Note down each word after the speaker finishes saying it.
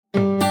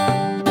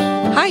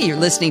Hi, you're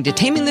listening to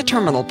Taming the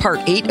Terminal, Part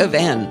 8 of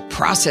N,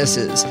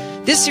 Processes.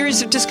 This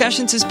series of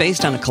discussions is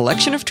based on a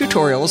collection of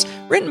tutorials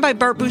written by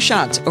Bart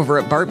Busschots over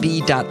at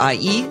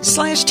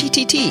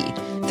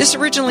bartb.ie/TTT. This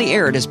originally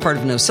aired as part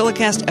of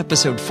NosillaCast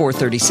episode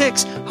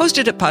 436,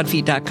 hosted at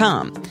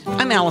podfeed.com.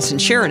 I'm Allison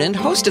Sheridan,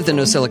 host of the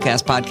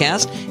NosillaCast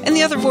podcast, and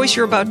the other voice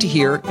you're about to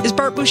hear is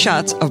Bart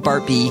Busschots of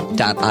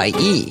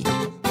bartb.ie.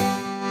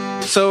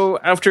 So,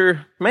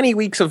 after many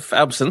weeks of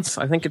absence,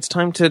 I think it's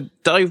time to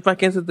dive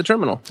back into the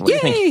terminal. What do you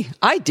think?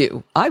 I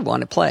do. I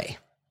want to play.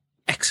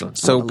 Excellent.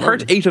 So,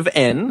 part 8 of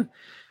N,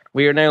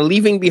 we are now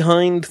leaving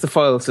behind the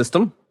file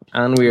system,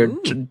 and we are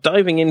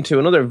diving into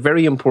another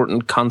very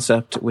important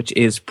concept, which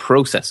is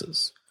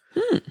processes.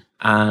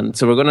 And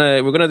so we're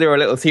gonna do our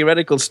little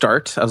theoretical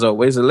start, as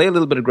always, lay a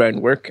little bit of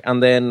groundwork,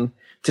 and then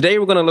today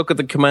we're going to look at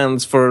the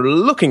commands for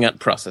looking at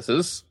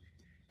processes,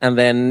 and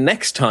then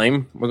next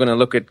time we're going to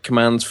look at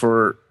commands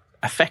for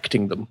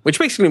affecting them, which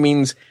basically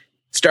means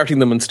starting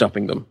them and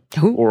stopping them.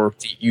 Ooh. Or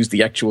to use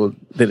the actual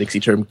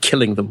Linuxy term,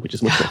 killing them, which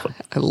is much more fun.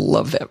 I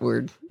love that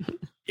word.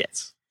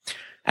 Yes.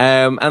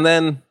 And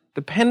then,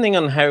 depending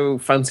on how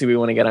fancy we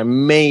want to get, I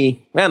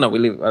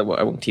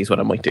won't tease what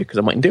I might do, because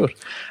I mightn't do it.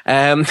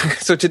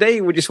 So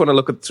today we just want to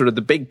look at sort of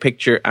the big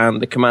picture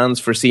and the commands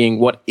for seeing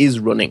what is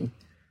running.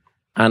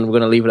 And we're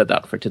going to leave it at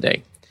that for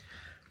today.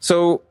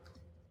 So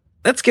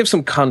let's give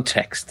some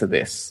context to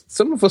this.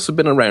 Some of us have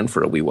been around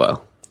for a wee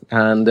while.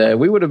 And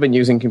we would have been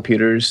using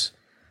computers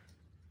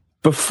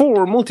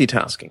before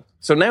multitasking.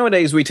 So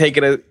nowadays we take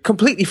it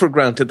completely for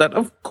granted that,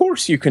 of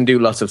course, you can do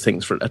lots of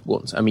things at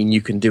once. I mean,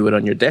 you can do it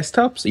on your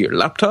desktops, your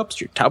laptops,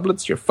 your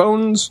tablets, your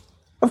phones.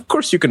 Of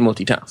course you can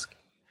multitask.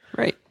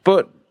 Right.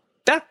 But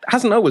that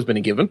hasn't always been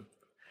a given.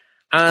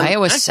 And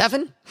iOS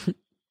 7?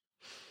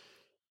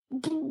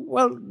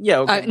 Well, yeah.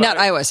 Okay, not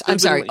iOS. I'm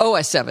sorry,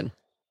 OS 7.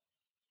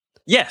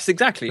 Yes,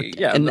 exactly.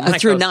 Yeah, and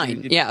through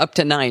 9. Yeah, up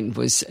to 9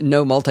 was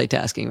no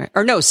multitasking, right?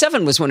 Or no,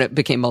 7 was when it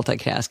became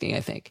multitasking, I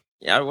think.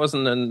 Yeah, I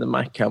wasn't in the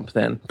Mac camp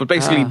then. But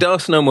basically,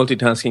 DOS, no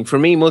multitasking. For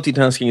me,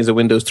 multitasking is a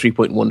Windows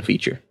 3.1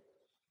 feature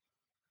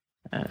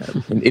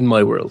in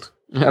my world.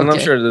 And I'm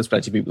sure there's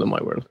plenty of people in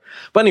my world.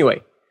 But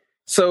anyway,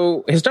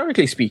 so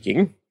historically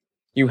speaking,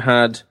 you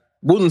had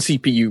one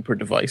CPU per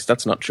device.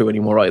 That's not true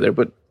anymore either.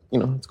 But,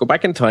 let's go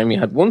back in time. You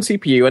had one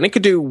CPU, and it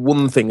could do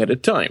one thing at a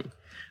time.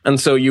 And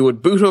so you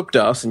would boot up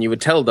DOS and you would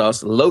tell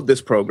DOS, load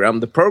this program.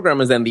 The program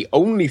is then the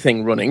only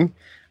thing running.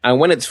 And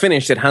when it's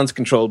finished, it hands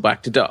control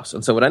back to DOS.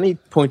 And so at any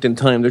point in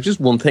time, there's just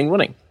one thing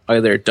running.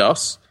 Either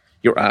DOS,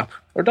 your app,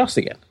 or DOS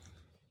again.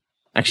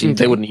 Actually,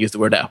 they wouldn't use the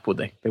word app, would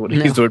they? They would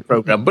use the word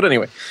program. But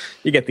anyway,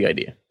 you get the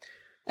idea.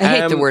 I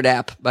hate the word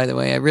app, by the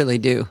way. I really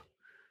do.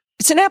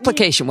 It's an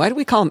application. Why do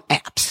we call them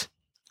apps?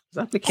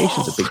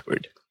 Application's a big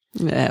word.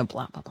 Yeah,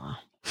 blah, blah, blah.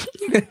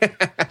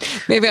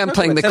 Maybe I'm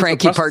playing the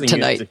cranky part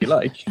tonight. If you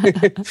like.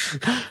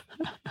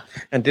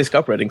 And disk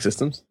operating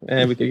systems.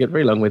 We could get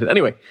very long with it.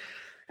 Anyway,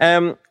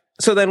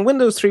 so then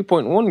Windows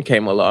 3.1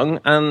 came along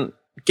and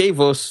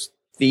gave us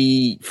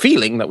the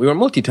feeling that we were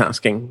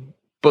multitasking,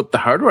 but the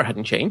hardware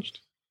hadn't changed.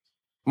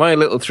 My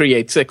little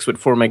 386 with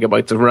 4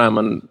 megabytes of RAM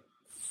and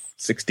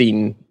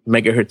 16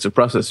 megahertz of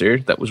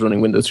processor that was running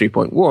Windows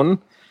 3.1,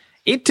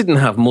 it didn't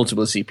have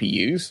multiple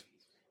CPUs,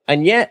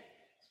 and yet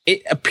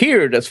it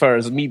appeared, as far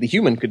as me, the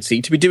human, could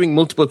see, to be doing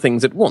multiple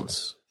things at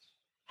once.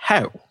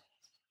 How?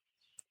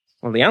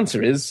 Well, the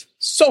answer is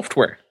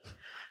software.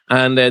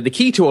 And the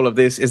key to all of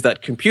this is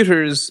that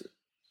computers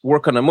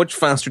work on a much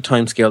faster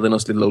timescale than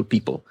us little old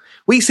people.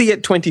 We see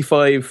it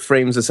 25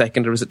 frames a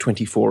second, or is it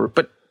 24?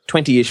 But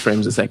 20-ish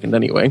frames a second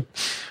anyway.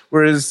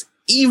 Whereas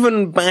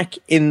even back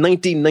in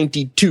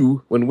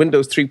 1992, when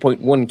Windows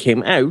 3.1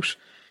 came out,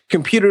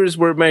 computers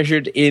were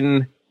measured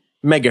in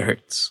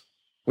megahertz,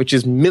 which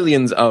is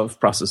millions of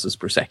processes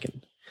per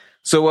second.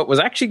 So what was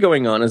actually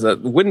going on is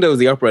that Windows,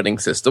 the operating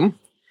system,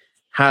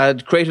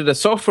 had created a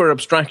software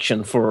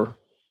abstraction for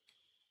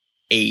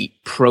a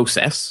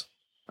process,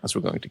 as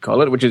we're going to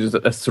call it, which is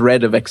a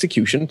thread of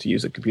execution, to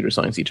use a computer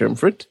sciencey term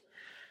for it.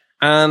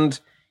 And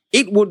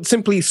it would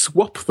simply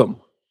swap them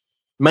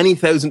many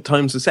thousand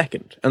times a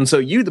second. And so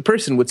you, the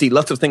person, would see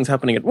lots of things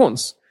happening at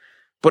once.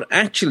 But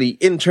actually,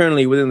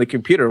 internally within the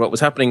computer, what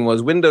was happening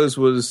was Windows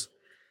was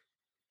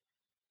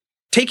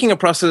taking a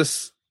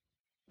process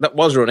that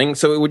was running,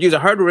 so it would use a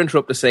hardware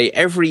interrupt to say,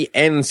 every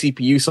N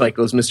CPU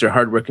cycles, Mr.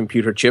 Hardware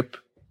Computer Chip,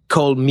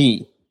 call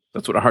me.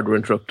 That's what a hardware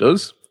interrupt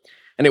does.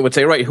 And it would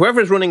say, right,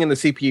 whoever's running in the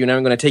CPU, now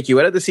I'm going to take you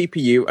out of the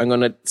CPU, I'm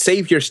going to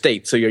save your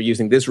state. So you're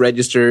using this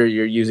register,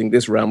 you're using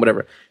this RAM,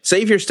 whatever.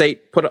 Save your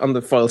state, put it on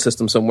the file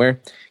system somewhere.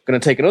 Going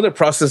to take another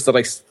process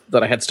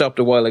that I had stopped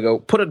a while ago,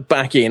 put it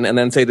back in, and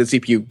then say to the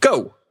CPU,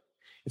 go!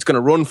 It's going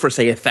to run for,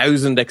 say,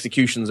 1,000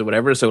 executions or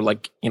whatever. So a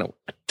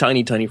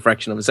tiny, tiny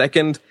fraction of a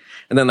second.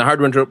 And then the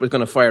hardware interrupt is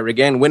going to fire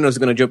again. Windows is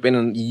going to jump in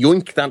and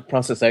yoink that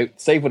process out,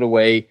 save it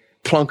away,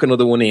 plonk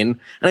another one in.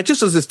 And it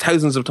just does this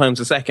thousands of times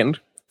a second.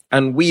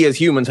 And we as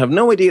humans have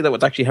no idea that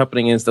what's actually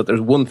happening is that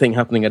there's one thing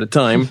happening at a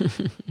time.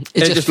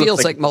 It just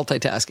feels like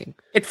multitasking.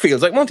 It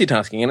feels like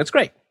multitasking, and it's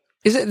great.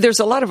 There's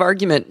a lot of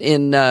argument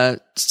in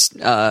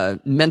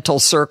mental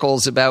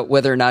circles about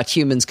whether or not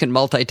humans can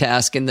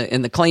multitask,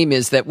 and the claim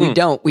is that we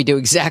don't. We do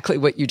exactly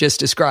what you just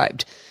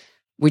described.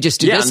 We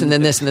just do this and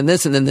then this and then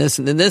this and then this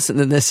and then this and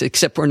then this,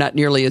 except we're not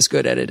nearly as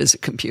good at it as a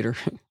computer.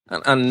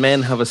 And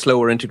men have a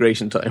slower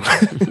integration time,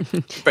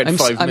 about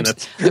 5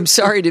 minutes. I'm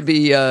sorry to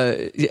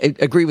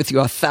agree with you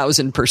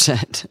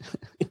 1,000%.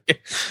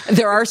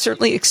 There are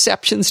certainly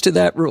exceptions to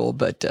that rule,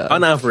 but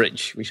on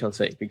average, we shall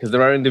say, because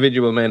there are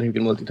individual men who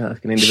can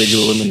multitask and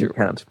individual women who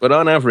can't. But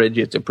on average,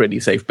 it's a pretty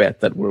safe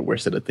bet that we're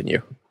worse at it than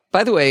you.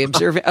 By the way,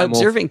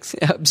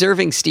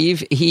 observing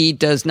Steve, he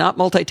does not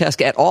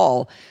multitask at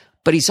all.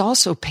 But he's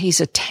also pays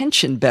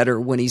attention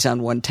better when he's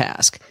on one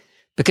task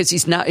because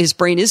his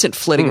brain isn't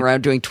flitting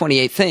around doing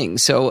 28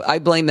 things. So I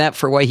blame that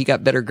for why he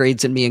got better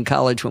grades than me in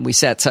college when we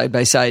sat side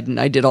by side and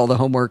I did all the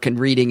homework and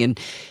reading and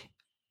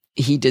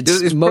he did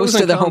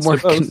most of the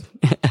homework.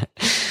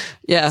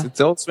 Yeah. It's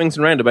all swings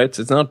and roundabouts.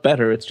 It's not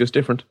better. It's just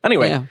different.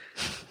 Anyway,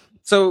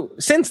 So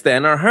since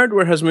then, our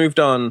hardware has moved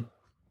on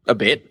a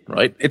bit,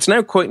 right? It's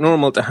now quite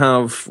normal to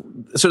have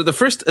sort of the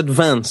first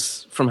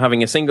advance from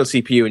having a single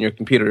CPU in your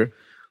computer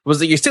was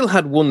that you still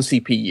had one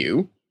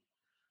CPU,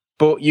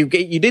 but you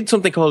did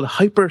something called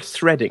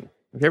hyper-threading.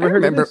 Have you ever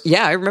heard of this?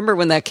 Yeah, I remember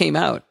when that came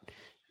out.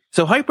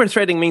 So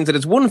hyper-threading means that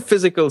it's one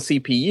physical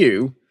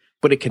CPU,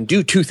 but it can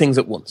do two things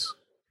at once.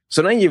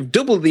 So now you've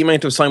doubled the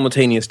amount of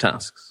simultaneous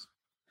tasks.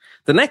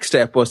 The next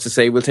step was to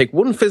say we'll take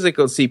one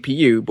physical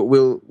CPU, but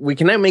we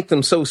can now make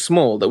them so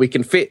small that we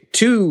can fit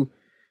two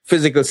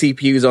physical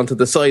CPUs onto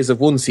the size of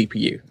one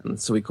CPU.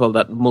 And so we call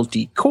that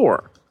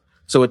multi-core.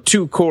 So a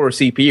 2-core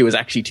CPU is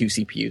actually 2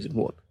 CPUs in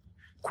one.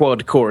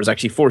 Quad core is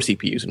actually 4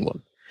 CPUs in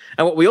one.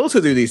 And what we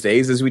also do these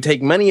days is we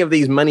take many of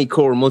these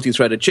many-core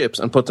multi-threaded chips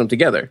and put them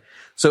together.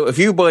 So if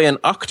you buy an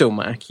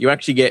Octomac, you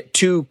actually get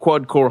 2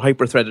 quad-core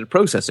hyper-threaded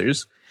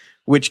processors,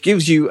 which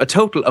gives you a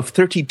total of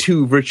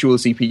 32 virtual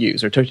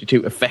CPUs, or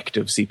 32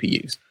 effective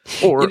CPUs.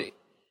 Or...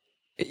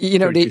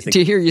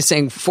 to hear you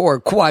saying 4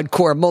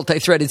 quad-core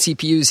multi-threaded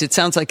CPUs, it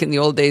sounds like in the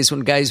old days when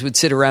guys would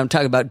sit around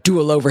talking about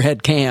dual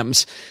overhead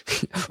cams.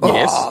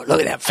 Oh,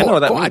 look at that 4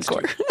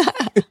 quad-core.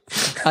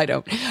 I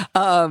don't.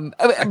 I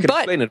can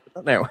explain it,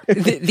 but not now.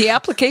 the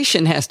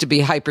application has to be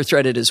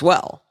hyper-threaded as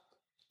well.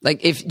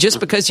 Like, just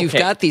because you've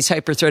got these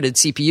hyper-threaded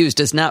CPUs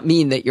does not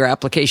mean that your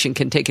application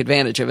can take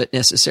advantage of it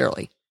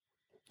necessarily.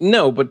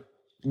 No, but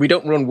we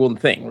don't run one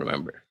thing,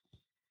 remember.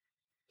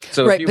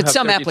 So right, but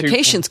some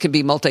applications can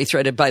be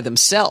multi-threaded by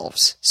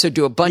themselves. So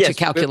do a bunch of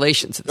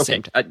calculations at the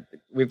same time.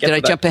 Did I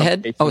jump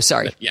ahead? Oh,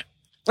 sorry. Yeah.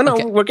 Well,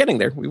 no, we're getting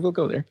there. We will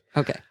go there.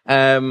 Okay.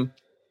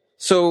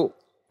 So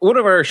one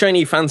of our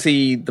shiny,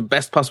 fancy, the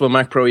best possible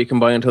Mac Pro you can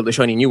buy until the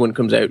shiny new one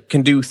comes out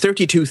can do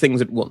 32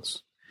 things at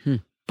once.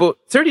 But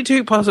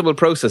 32 possible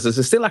processes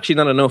is still actually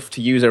not enough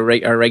to use our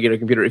regular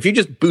computer. If you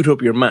just boot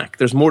up your Mac,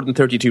 there's more than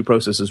 32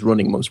 processes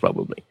running, most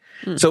probably.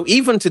 So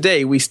even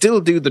today, we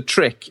still do the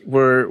trick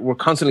where we're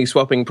constantly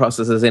swapping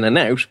processes in and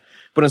out.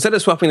 But instead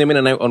of swapping them in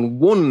and out on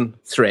one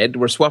thread,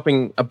 we're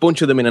swapping a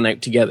bunch of them in and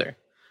out together.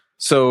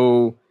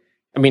 So,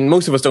 I mean,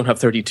 most of us don't have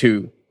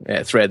 32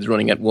 threads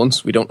running at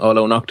once. We don't all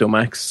own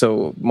Octomacs.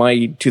 So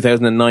my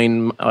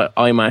 2009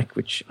 iMac,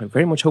 which I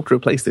very much hope to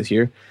replace this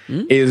year,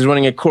 is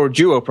running a Core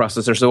Duo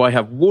processor. So I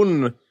have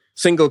one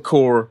single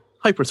core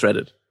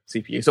hyper-threaded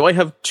CPU. So I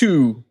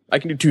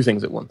can do two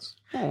things at once.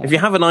 If you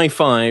have an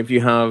i5,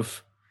 you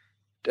have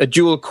a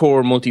dual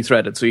core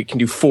multi-threaded, so you can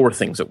do 4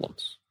 things at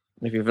once.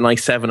 And if you have an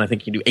i7, I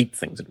think you can do 8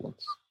 things at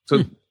once.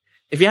 So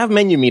if you have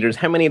menu meters,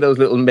 how many of those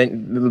little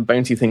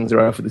bouncy things there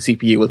are for the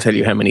CPU will tell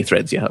you how many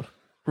threads you have.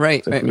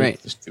 Right, so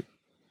right.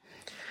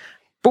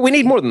 But we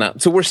need more than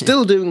that. So we're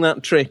still doing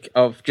that trick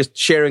of just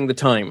sharing the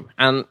time.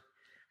 And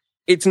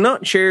it's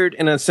not shared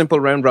in a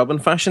simple round robin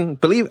fashion.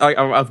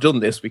 I've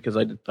done this because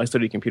I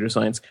studied computer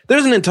science.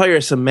 There's an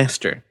entire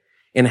semester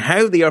in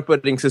how the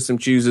operating system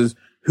chooses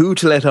who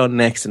to let on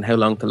next and how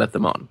long to let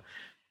them on.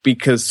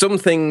 Because some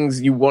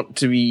things you want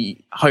to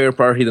be higher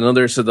priority than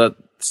others so that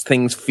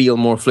things feel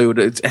more fluid.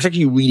 It's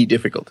actually really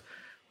difficult.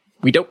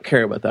 We don't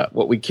care about that.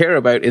 What we care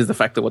about is the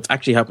fact that what's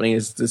actually happening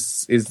is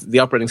the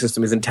operating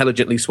system is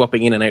intelligently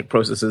swapping in and out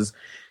processes,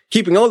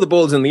 keeping all the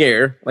balls in the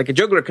air. Like a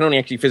juggler can only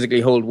actually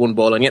physically hold one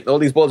ball, and yet all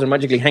these balls are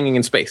magically hanging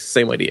in space.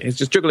 Same idea. It's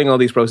just juggling all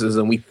these processes,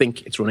 and we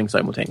think it's running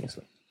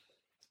simultaneously.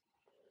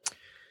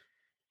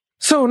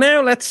 So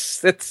now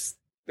that's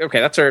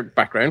our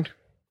background.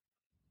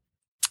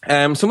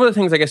 Some of the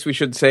things I guess we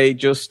should say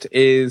just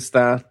is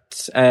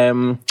that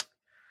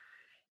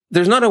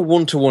there's not a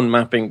one-to-one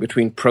mapping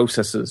between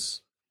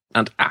processes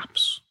and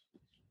apps.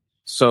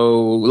 So,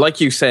 like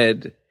you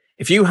said,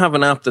 if you have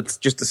an app that's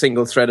just a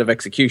single thread of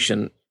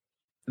execution,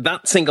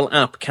 that single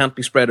app can't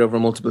be spread over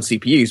multiple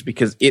CPUs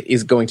because it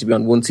is going to be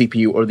on one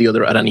CPU or the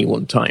other at any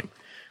one time.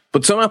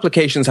 But some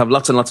applications have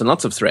lots and lots and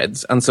lots of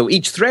threads, and so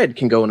each thread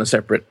can go on a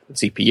separate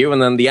CPU,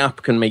 and then the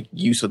app can make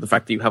use of the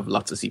fact that you have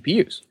lots of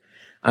CPUs.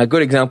 A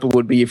good example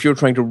would be if you're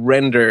trying to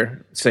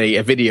render, say,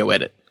 a video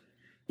edit.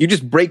 You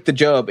just break the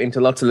job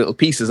into lots of little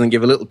pieces and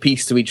give a little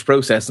piece to each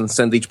process and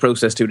send each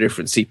process to a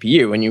different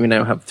CPU, and you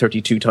now have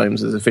 32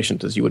 times as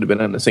efficient as you would have been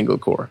on a single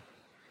core.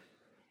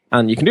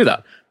 And you can do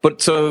that.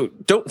 But so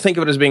don't think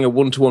of it as being a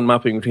one-to-one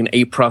mapping between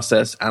a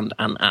process and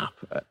an app.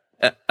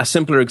 A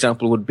simpler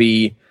example would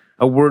be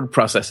a word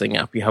processing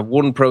app. You have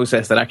one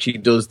process that actually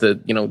does the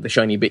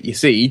shiny bit you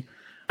see,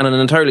 and an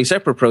entirely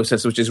separate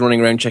process which is running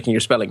around checking your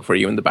spelling for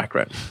you in the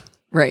background.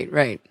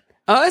 Right.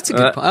 Oh, that's a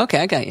good point. Okay,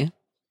 I got you.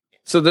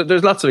 So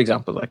there's lots of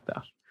examples like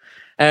that.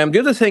 The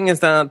other thing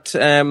is that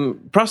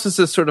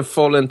processes sort of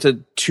fall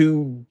into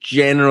two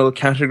general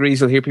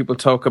categories. You'll hear people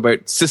talk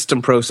about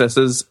system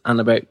processes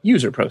and about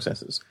user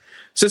processes.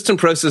 System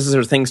processes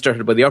are things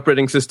started by the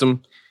operating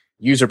system.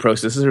 User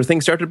processes are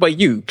things started by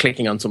you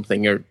clicking on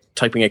something or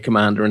typing a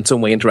command or in some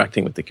way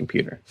interacting with the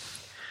computer.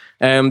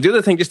 The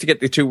other thing, just to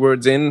get the two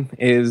words in,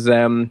 is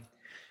when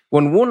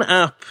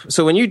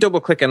you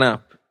double-click an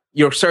app,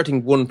 you're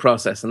starting one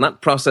process, and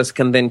that process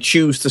can then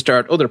choose to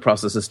start other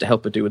processes to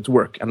help it do its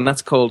work. And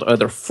that's called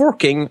either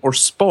forking or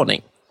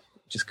spawning,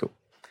 which is cool.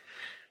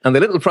 And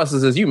the little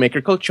processes you make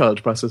are called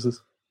child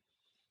processes,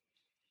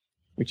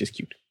 which is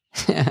cute.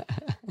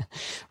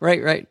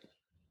 Right.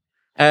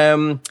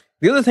 The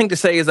other thing to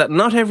say is that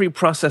not every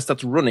process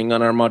that's running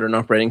on our modern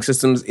operating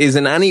systems is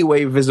in any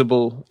way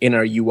visible in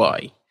our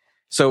UI.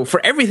 So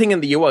for everything in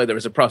the UI, there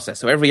is a process.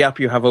 So every app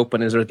you have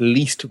open is at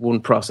least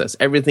one process.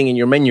 Everything in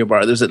your menu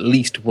bar, there's at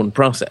least one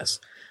process.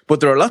 But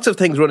there are lots of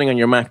things running on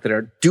your Mac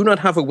that do not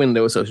have a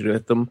window associated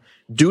with them,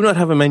 do not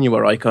have a menu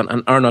bar icon,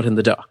 and are not in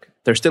the dock.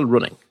 They're still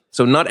running.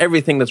 So not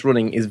everything that's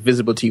running is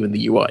visible to you in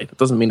the UI. That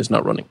doesn't mean it's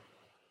not running.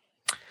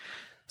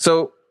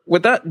 So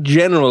with that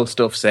general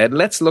stuff said,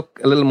 let's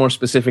look a little more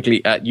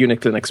specifically at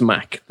Unix, Linux,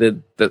 Mac,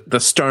 the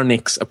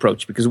StarNix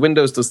approach, because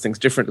Windows does things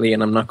differently,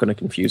 and I'm not going to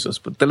confuse us.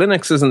 But the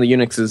Linuxes and the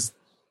Unixes,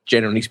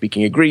 generally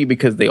speaking, agree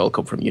because they all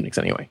come from Unix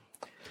anyway.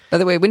 By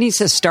the way, when he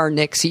says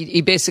StarNix,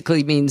 he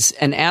basically means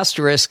an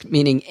asterisk,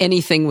 meaning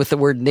anything with the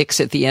word Nix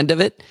at the end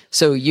of it.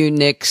 So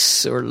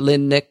Unix or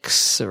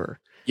Linux or...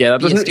 Yeah,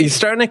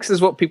 StarNix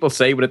is what people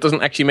say, but it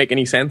doesn't actually make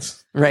any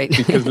sense. Right.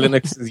 Because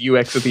Linux is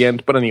UX at the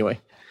end. But anyway,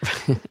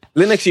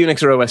 Linux,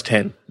 Unix, or OS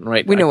 10,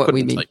 right? We know what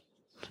we mean.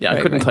 I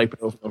couldn't type it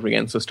over and over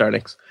again, so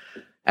StarNix.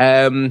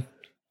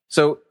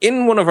 So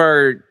in one of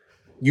our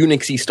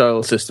Unixy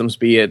style systems,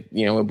 be it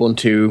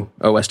Ubuntu,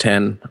 OS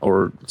 10,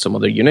 or some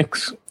other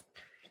Unix,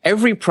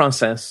 every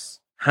process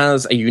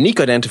has a unique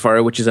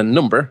identifier, which is a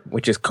number,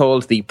 which is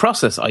called the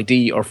process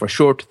ID, or for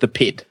short, the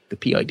PID, the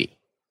PID.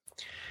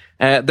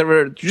 There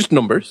are just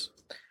numbers,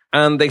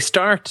 and they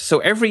start. So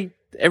every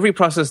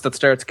process that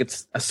starts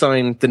gets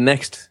assigned the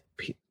next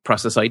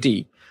process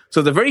ID.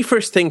 So the very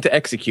first thing to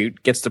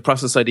execute gets the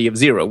process ID of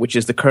 0, which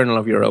is the kernel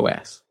of your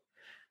OS,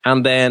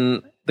 and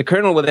then the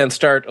kernel will then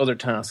start other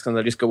tasks, and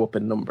they'll just go up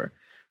in number.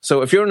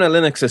 So if you're in a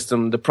Linux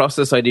system, the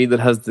process ID that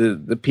has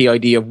the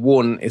PID of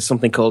 1 is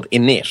something called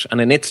init,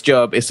 and init's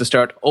job is to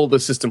start all the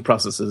system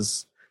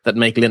processes that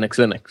make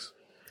Linux.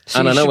 So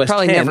and you should OS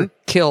probably 10, never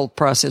kill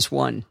process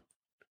 1.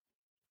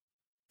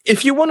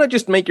 If you want to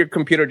just make your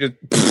computer just...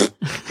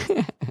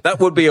 that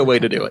would be a way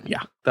to do it,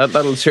 yeah.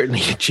 That'll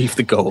certainly achieve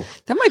the goal.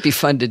 That might be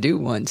fun to do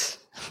once.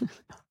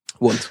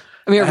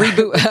 I mean, a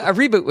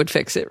reboot would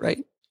fix it,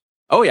 right?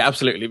 Oh, yeah,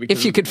 absolutely. Because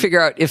if you could figure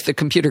out if the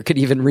computer could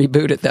even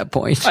reboot at that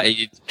point.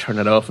 You turn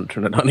it off and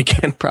turn it on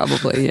again.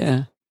 Probably,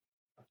 yeah.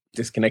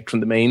 Disconnect from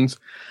the mains.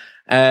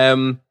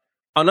 On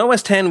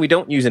OS 10, we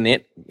don't use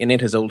init.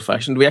 Init is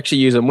old-fashioned. We actually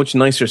use a much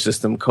nicer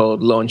system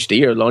called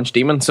LaunchD or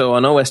LaunchDaemon. So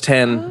on OS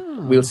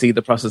 10, we'll see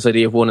the process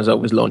ID of 1 is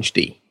always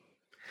LaunchD.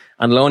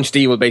 And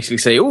LaunchD will basically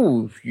say,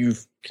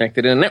 you've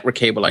connected in a network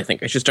cable. I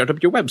think I should start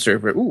up your web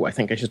server. I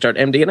think I should start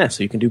MDNS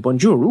so you can do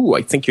Bonjour.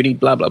 I think you need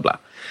blah, blah, blah.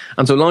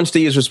 And so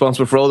LaunchD is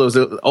responsible for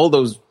all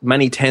those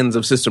many tens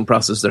of system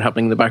processes that are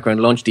happening in the background.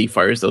 LaunchD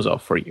fires those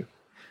off for you.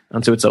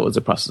 And so it's always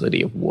a process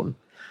ID of 1.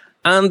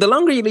 And the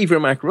longer you leave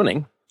your Mac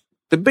running,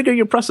 the bigger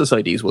your process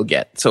IDs will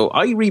get. So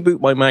I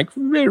reboot my Mac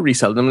very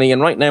seldomly,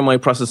 and right now my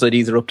process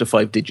IDs are up to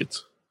 5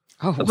 digits.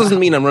 Oh, that doesn't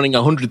mean I'm running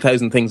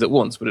 100,000 things at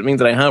once, but it means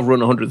that I have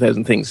run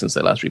 100,000 things since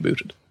I last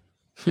rebooted.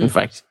 In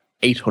fact,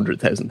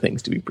 800,000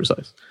 things to be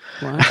precise.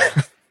 Wow.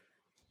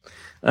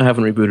 I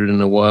haven't rebooted in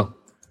a while.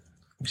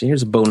 Actually,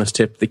 here's a bonus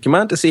tip. The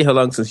command to see how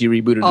long since you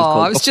rebooted is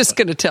called I was just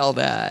going to tell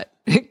that.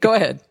 Go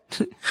ahead.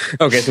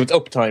 Okay, so it's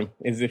uptime.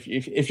 Is if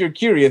you're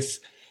curious...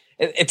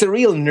 It's a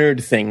real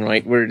nerd thing,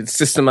 right? Where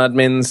system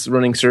admins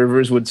running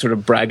servers would sort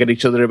of brag at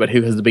each other about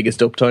who has the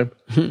biggest uptime.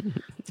 And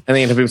then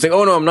you have people saying,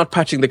 no, I'm not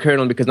patching the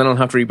kernel because then I'll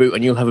have to reboot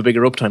and you'll have a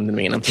bigger uptime than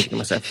me. And I'm thinking to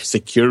myself,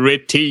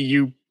 security,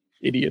 you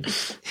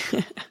idiot.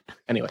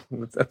 Anyway,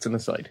 that's an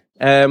aside.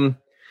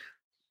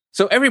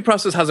 So every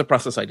process has a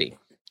process ID.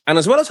 And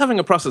as well as having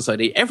a process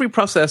ID, every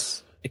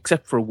process,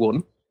 except for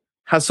one,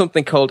 has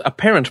something called a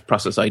parent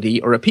process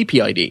ID or a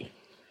PPID.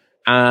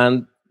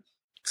 And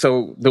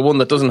so the one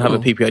that doesn't have a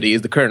PPID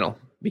is the kernel,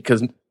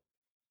 because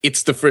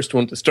it's the first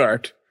one to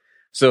start.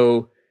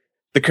 So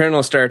the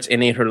kernel starts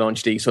init or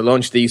launchd. So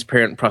launchD's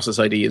parent process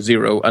ID is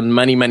 0, and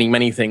many, many,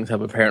 many things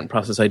have a parent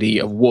process ID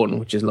of 1,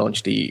 which is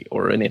launchd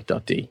or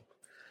init.d.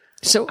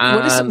 So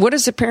what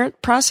is the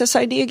parent process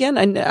ID again?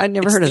 I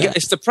never heard of that.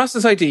 It's the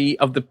process ID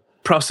of the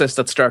process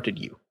that started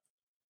you.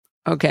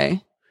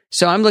 Okay.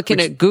 So I'm looking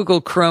at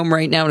Google Chrome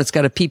right now, and it's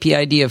got a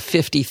PPID of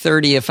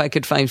 5030. If I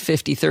could find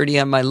 5030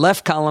 on my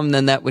left column,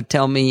 then that would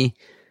tell me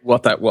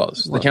what that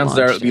was. The chances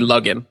are it would be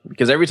login,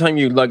 because every time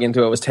you log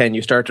into OS 10,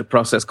 you start a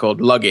process called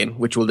login,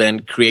 which will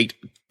then create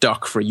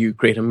dock for you,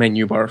 create a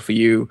menu bar for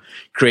you,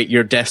 create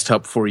your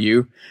desktop for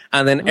you,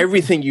 and then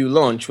everything you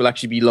launch will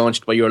actually be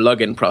launched by your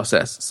login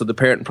process. So the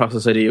parent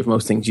process ID of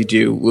most things you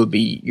do will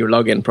be your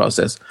login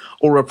process,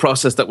 or a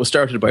process that was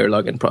started by your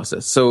login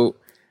process. So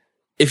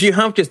if you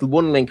have just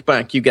one link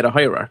back, you get a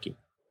hierarchy,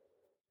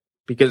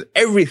 because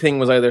everything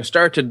was either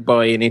started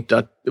by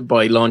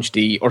by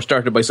launchd, or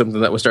started by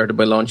something that was started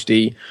by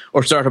launchd,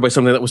 or started by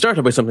something that was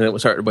started by something that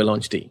was started by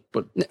launchd.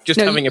 But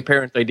just having a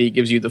parent ID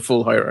gives you the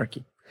full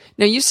hierarchy.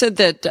 Now, you said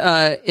that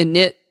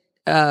init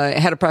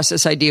had a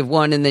process ID of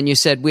 1, and then you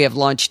said we have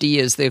launchd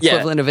as the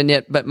equivalent of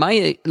init, but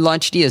my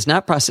launchd is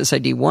not process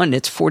ID 1,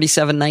 it's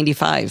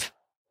 4795.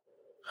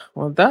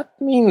 Well, that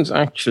means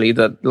actually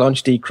that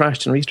launchd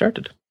crashed and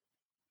restarted.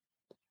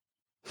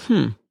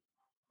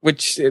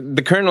 Which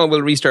the kernel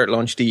will restart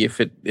launchd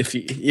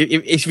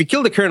if you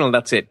kill the kernel,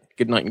 that's it.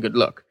 Good night and good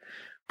luck.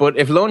 But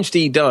if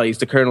launchd dies,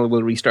 the kernel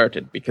will restart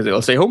it, because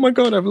it'll say, "Oh my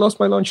god, I've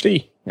lost my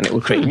launchd," and it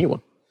will create a new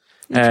one.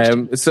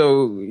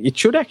 So it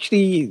should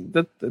actually,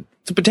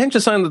 it's a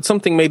potential sign that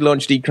something made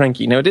launchd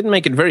cranky. Now, it didn't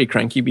make it very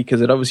cranky,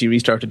 because it obviously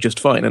restarted just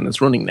fine and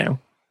it's running now.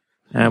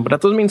 But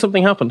that doesn't mean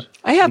something happened.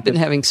 I have been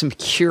having some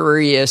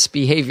curious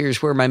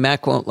behaviors where my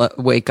Mac won't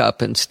wake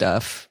up and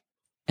stuff,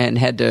 and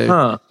had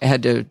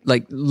to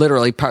like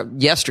literally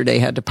yesterday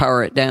had to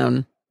power it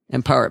down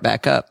and power it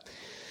back up.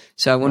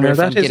 So I wonder if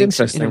I'm getting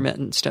some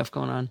intermittent stuff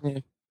going on. Yeah,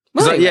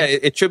 well, anyway.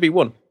 It should be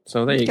 1.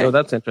 So there you go.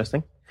 That's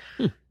interesting.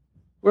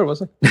 Where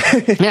was I?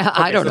 Yeah,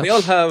 I don't know. They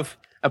all have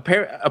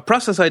a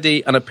process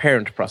ID and a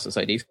parent process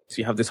ID. So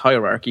you have this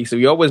hierarchy. So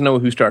you always know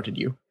who started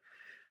you.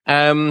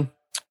 The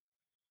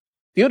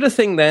other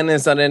thing then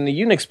is that in a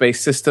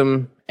Unix-based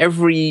system,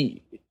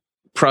 every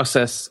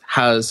process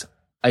has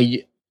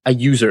a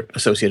user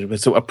associated with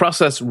it. So a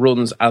process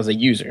runs as a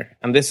user.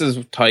 And this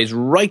ties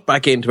right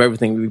back into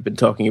everything we've been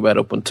talking about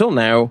up until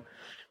now,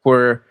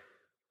 where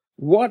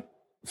what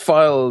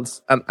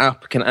files an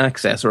app can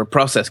access, or a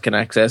process can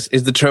access,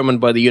 is determined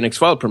by the Unix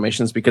file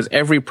permissions, because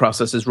every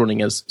process is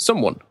running as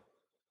someone.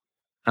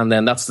 And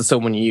then that's the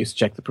someone you use to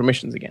check the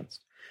permissions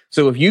against.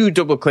 So if you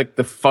double-click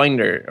the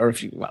Finder, or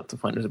the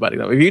Finder's a bad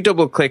example. If you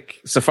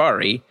double-click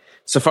Safari,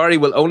 Safari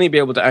will only be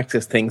able to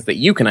access things that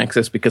you can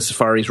access, because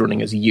Safari is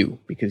running as you,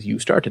 because you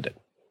started it.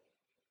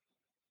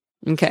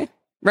 Okay.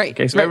 Right.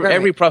 Okay, so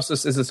every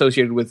process is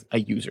associated with a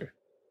user.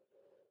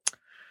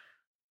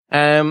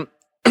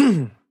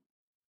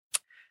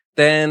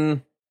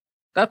 Then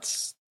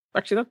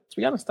to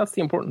be honest, that's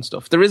the important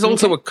stuff. There is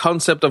also a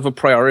concept of a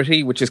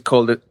priority, which is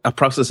called a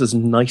process's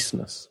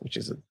niceness, which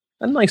is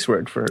a nice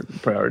word for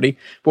priority.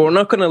 But we're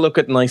not going to look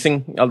at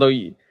nicing, although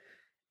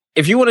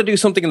if you want to do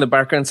something in the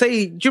background,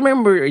 say, do you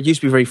remember it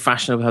used to be very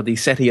fashionable to have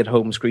these SETI at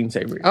home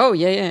screensavers? Oh,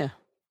 yeah.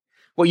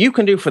 What you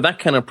can do for that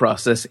kind of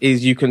process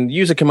is you can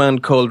use a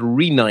command called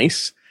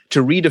renice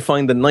to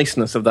redefine the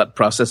niceness of that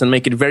process and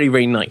make it very,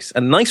 very nice.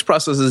 And nice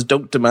processes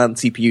don't demand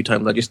CPU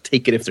time. They'll just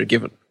take it if they're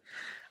given.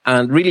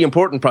 And really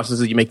important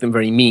processes, you make them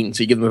very mean.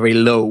 So you give them a very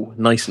low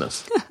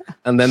niceness.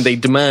 And then they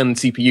demand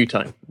CPU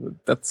time.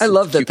 I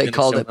love that they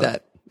called it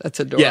that. That's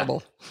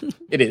adorable. Yeah,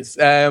 it is.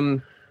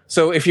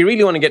 So if you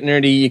really want to get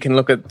nerdy, you can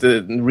look at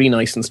the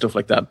renice and stuff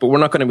like that. But we're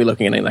not going to be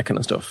looking at any of that kind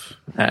of stuff.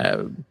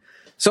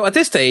 So at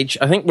this stage,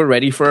 I think we're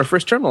ready for our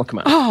first terminal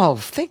command. Oh,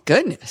 thank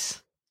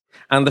goodness.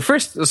 And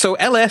so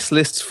ls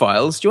lists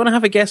files. Do you want to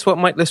have a guess what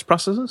might list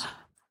processes?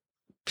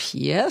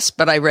 Yes,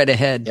 but I read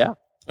ahead. Yeah.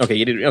 Okay,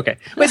 you did. Okay.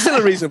 Well, it's still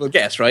a reasonable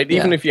guess, right?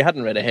 Even if you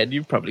hadn't read ahead,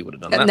 you probably would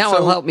have done that. Now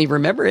it'll help me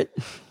remember it.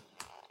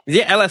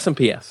 Yeah, ls and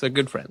ps are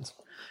good friends.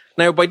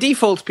 Now, by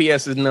default,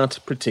 ps is not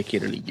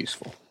particularly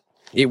useful.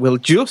 It will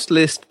just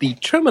list the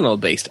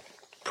terminal-based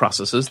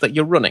processes that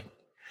you're running.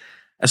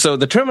 So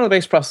the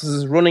terminal-based process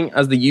is running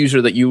as the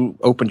user that you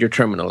opened your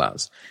terminal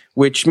as,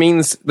 which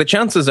means the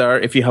chances are,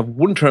 if you have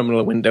one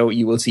terminal window,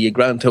 you will see a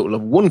grand total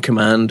of one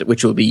command,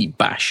 which will be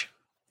bash,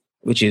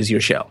 which is your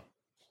shell.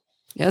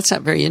 Yeah, that's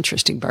not very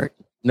interesting, Bart.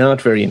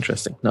 Not very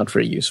interesting. Not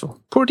very useful.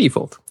 Poor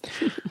default.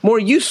 More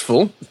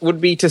useful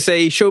would be to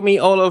say, show me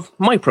all of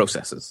my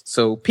processes.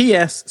 So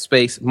ps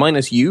space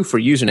 -u for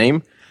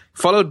username,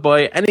 followed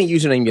by any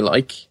username you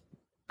like,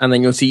 and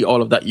then you'll see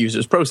all of that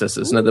user's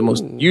processes. Now, the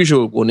most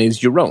usual one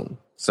is your own.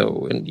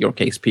 So in your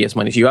case, ps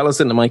 -u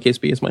Alison. In my case,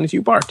 ps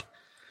 -u Bart.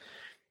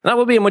 And that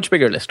will be a much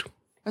bigger list.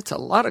 That's a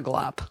lot of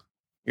glop.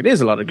 It is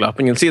a lot of glop,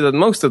 and you'll see that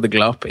most of the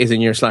glop is in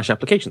your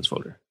 /applications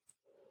folder.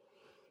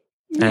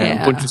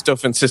 Yeah. A bunch of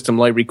stuff in system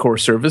library core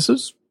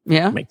services.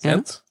 Yeah. Makes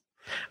sense.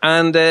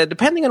 And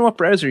depending on what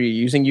browser you're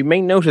using, you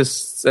may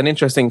notice an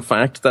interesting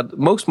fact that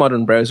most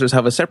modern browsers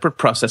have a separate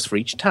process for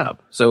each tab.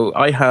 So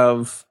I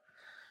have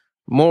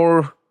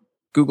more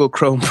Google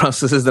Chrome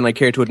processes than I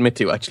care to admit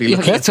to, actually.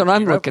 Yeah, that's what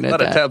I'm looking at. A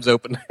lot of tabs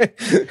open.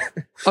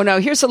 Oh, now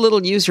here's a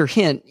little user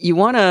hint. You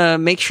want to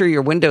make sure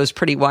your window is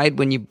pretty wide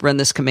when you run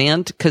this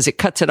command, because it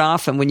cuts it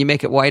off, and when you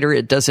make it wider,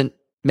 it doesn't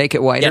make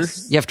it wider.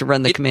 Yes. You have to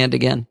run the command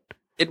again.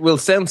 It will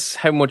sense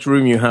how much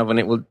room you have, and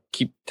it will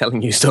keep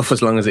telling you stuff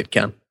as long as it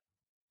can.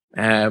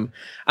 And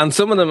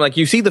some of them, like,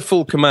 you see the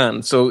full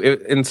command. So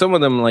in some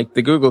of them, like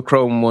the Google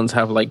Chrome ones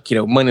have like,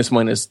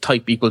 minus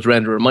type equals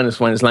renderer,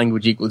 minus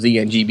language equals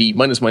ENGB,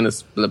 minus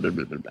blah, blah,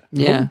 blah, blah, blah.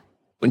 Yeah.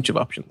 Bunch of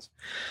options.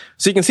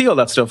 So you can see all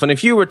that stuff. And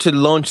if you were to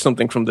launch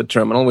something from the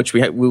terminal, which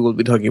we will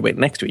be talking about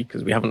next week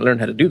because we haven't learned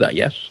how to do that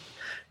yet,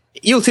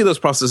 you'll see those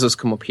processes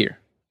come up here.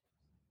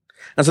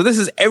 And so this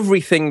is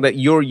everything that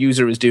your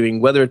user is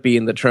doing, whether it be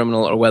in the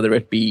terminal or whether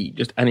it be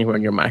just anywhere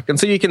on your Mac. And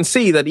so you can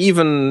see that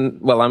even,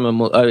 well, I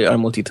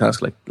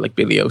multitask like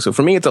Billy O. So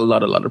for me, it's a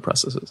lot of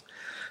processes.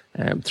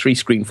 3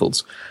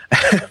 screenfuls.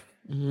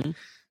 Mm-hmm.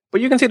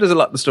 But you can see there's a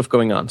lot of stuff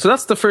going on. So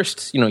that's the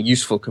first,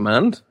 useful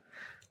command.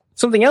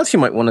 Something else you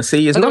might want to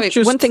see is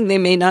one thing they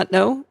may not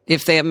know,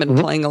 if they haven't been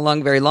playing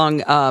along very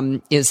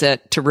long, is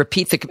that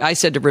I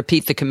said to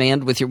repeat the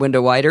command with your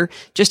window wider,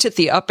 just hit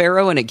the up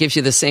arrow and it gives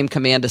you the same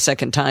command a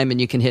second time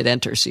and you can hit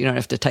enter, so you don't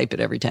have to type it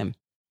every time.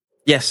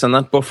 Yes, and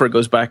that buffer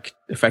goes back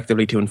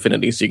effectively to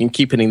infinity, so you can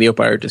keep hitting the up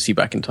arrow to see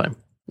back in time.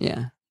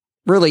 Yeah.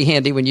 Really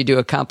handy when you do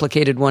a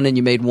complicated one and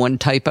you made one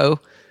typo.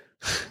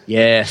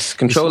 Yes.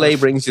 Control A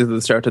brings you to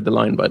the start of the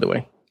line, by the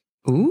way.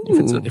 Ooh.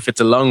 If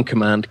it's a long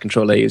command,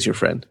 Control A is your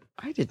friend.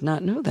 I did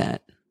not know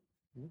that.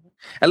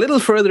 A little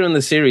further in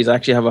the series, I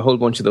actually have a whole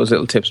bunch of those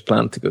little tips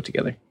planned to go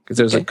together. Because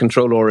there's a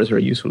Control Or is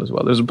very useful as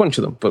well. There's a bunch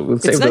of them, but we'll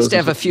save those. It's nice to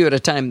have a few at a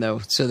time, though,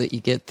 so that you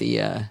get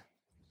the...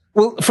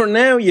 Well, for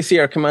now, you see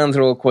our commands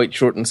are all quite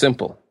short and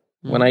simple.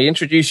 When I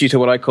introduce you to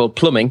what I call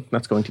plumbing,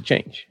 that's going to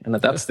change. And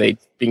at that stage,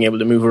 being able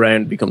to move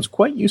around becomes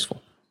quite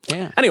useful.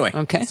 Yeah. Anyway,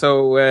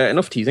 so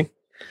enough teasing.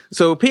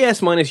 So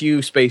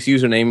ps-u space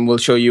username will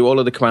show you all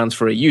of the commands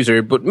for a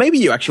user, but maybe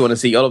you actually want to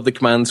see all of the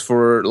commands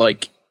for,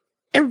 like,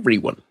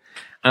 everyone.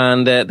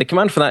 And the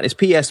command for that is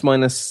ps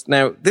minus...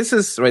 Now, this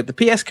is, right, the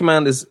ps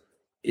command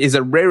is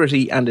a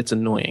rarity and it's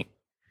annoying.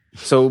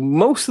 So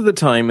most of the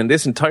time in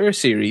this entire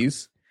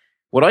series,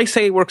 what I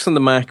say works on the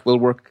Mac will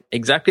work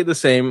exactly the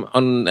same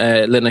on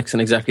Linux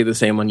and exactly the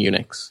same on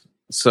Unix.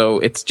 So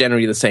it's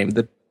generally the same.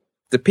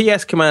 The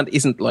ps command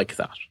isn't like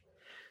that.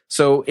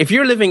 So if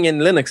you're living in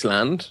Linux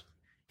land,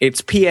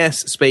 it's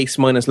ps space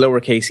minus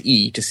lowercase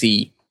e to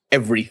see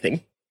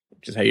everything,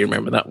 which is how you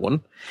remember that one.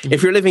 Mm-hmm.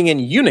 If you're living in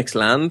Unix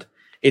land,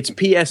 it's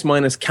ps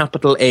minus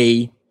capital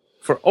A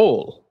for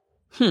all.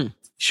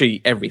 Show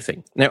you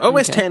everything. Now,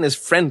 OS X is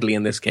friendly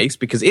in this case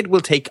because it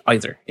will take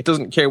either. It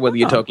doesn't care whether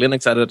you talk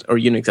Linux at it or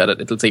Unix at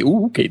it. It'll say,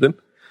 ooh, okay then.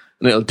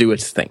 And it'll do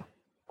its thing.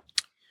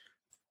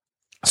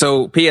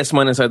 So ps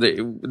minus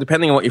either,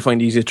 depending on what you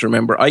find easier to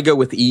remember. I go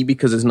with E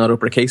because it's not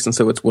uppercase and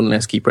so it's one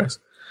less key press.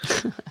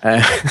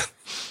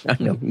 I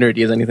know,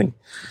 nerdy as anything.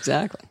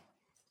 Exactly.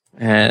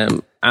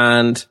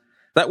 And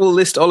that will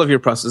list all of your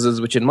processes,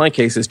 which in my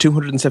case is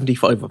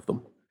 275 of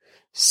them.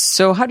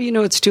 So how do you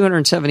know it's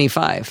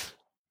 275?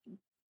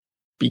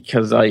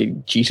 Because I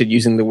cheated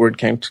using the word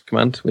count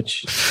command,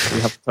 which we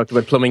haven't talked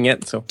about plumbing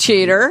yet. So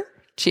Cheater.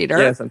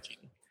 Yes, I'm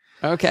cheating.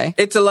 Okay.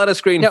 It's a lot of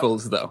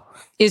screenfuls, though.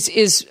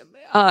 Is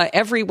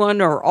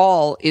everyone or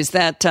all, is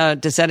that,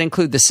 does that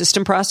include the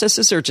system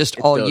processes or just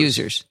all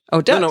users? Oh,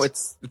 it does? No,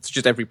 it's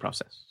just every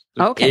process.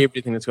 Okay.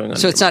 Everything that's going on.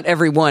 So it's not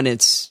everyone,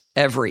 it's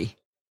every.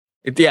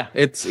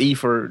 It's E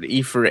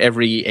for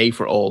every, A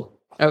for all.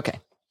 Okay.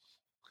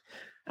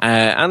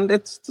 And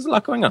there's a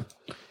lot going on.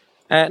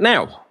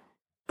 Now,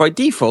 by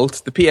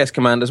default, the ps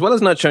command, as well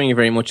as not showing you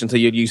very much until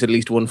you'd use at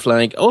least one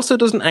flag, also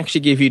doesn't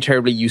actually give you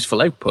terribly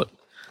useful output.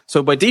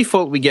 So by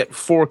default, we get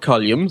 4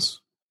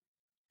 columns,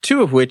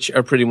 2 of which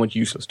are pretty much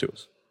useless to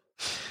us.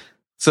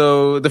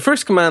 So the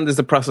first command is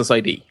the process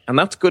ID, and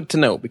that's good to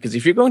know because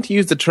if you're going to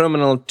use the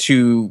terminal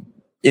to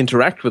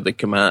interact with the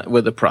command,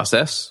 with the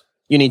process,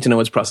 you need to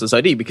know its process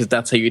ID because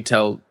that's how you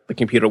tell the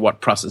computer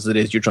what process it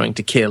is you're trying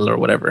to kill or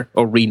whatever,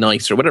 or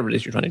re-nice or whatever it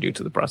is you're trying to do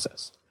to the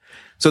process.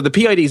 So the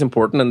PID is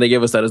important, and they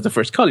give us that as the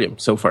first column.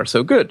 So far,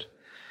 so good.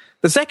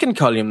 The second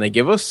column they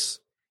give us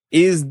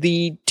is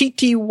the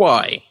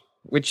TTY,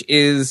 which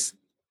is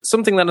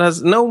something that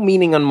has no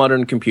meaning on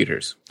modern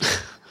computers.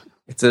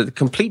 It's a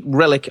complete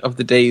relic of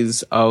the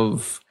days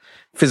of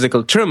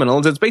physical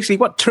terminals. It's basically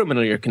what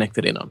terminal you're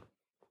connected in on.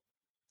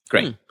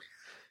 Great.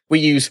 We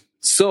use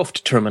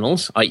soft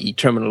terminals, i.e.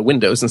 terminal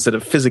windows, instead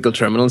of physical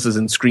terminals, as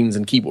in screens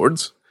and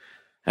keyboards.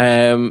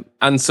 And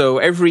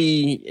so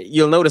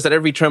you'll notice that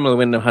every terminal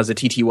window has a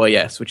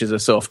TTYS, which is a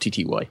soft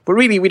TTY. But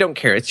really, we don't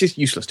care. It's just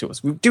useless to us.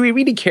 Do we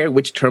really care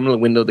which terminal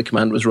window the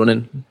command was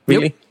running?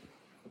 Really?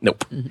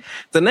 Nope. Mm-hmm.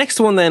 The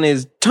next one then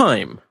is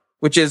time,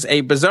 which is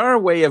a bizarre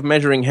way of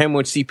measuring how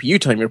much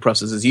CPU time your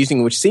process is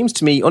using, which seems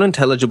to me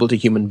unintelligible to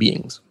human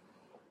beings.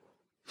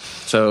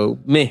 So,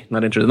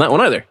 not interested in that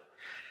one either.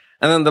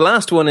 And then the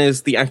last one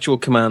is the actual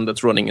command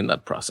that's running in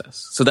that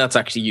process. So that's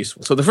actually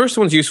useful. So the first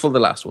one's useful, the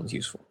last one's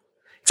useful.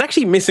 It's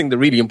actually missing the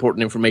really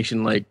important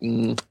information, like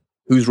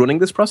who's running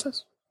this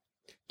process.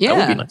 Yeah. That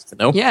would be nice to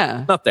know.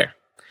 Yeah. Not there.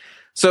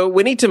 So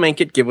we need to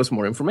make it give us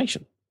more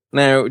information.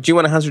 Now, do you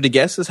want to hazard a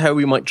guess as how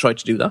we might try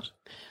to do that?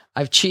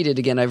 I've cheated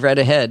again. I've read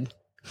ahead.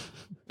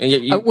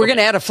 We're going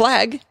to add a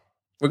flag.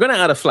 We're going to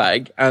add a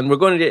flag, and we're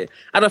going to,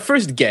 at a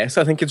first guess,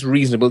 I think it's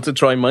reasonable to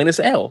try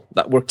 -L.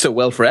 That worked so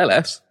well for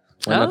ls.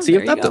 Why not see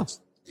if that does?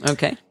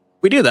 Okay.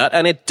 We do that,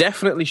 and it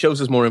definitely shows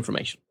us more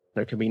information.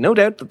 There can be no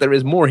doubt that there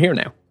is more here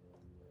now.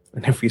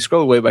 And if we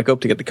scroll way back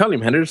up to get the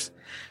column headers,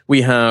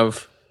 we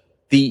have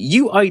the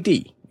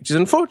UID, which is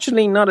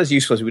unfortunately not as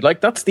useful as we'd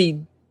like. That's the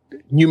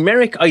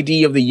numeric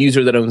ID of the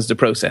user that owns the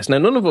process. Now,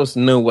 none of us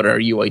know what our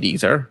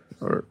UIDs are,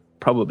 or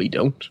probably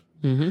don't.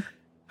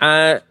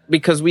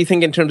 Because we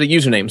think in terms of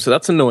username. So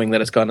that's annoying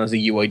that it's gone as a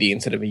UID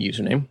instead of a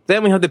username.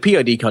 Then we have the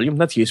PID column.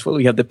 That's useful.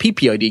 We have the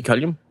PPID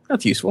column.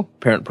 That's useful.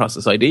 Parent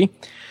process ID.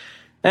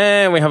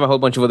 And we have a whole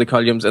bunch of other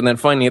columns. And then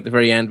finally at the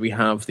very end, we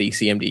have the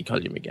CMD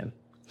column again.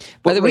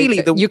 By the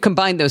way, you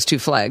combined those two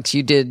flags.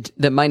 You did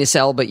the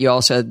 -L, but you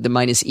also had the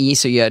 -E.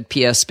 So you had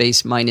PS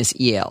space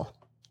 -EL.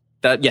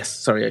 Yes,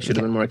 sorry, I should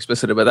have been more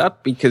explicit about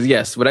that, because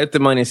yes, without the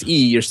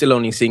 -E, you're still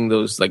only seeing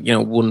those,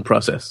 one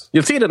process.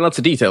 You'll see it in lots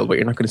of detail, but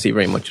you're not going to see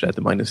very much without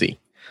the -E.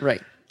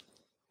 Right.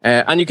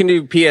 And you can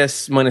do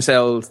PS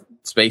 -L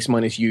space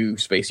 -U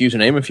space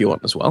username if you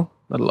want as well.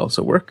 That'll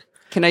also work.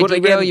 Can I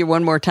derail you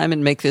one more time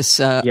and make this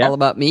all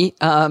about me?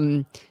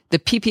 The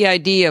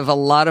PPID of a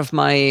lot of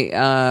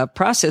my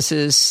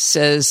processes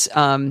says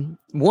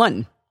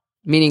 1,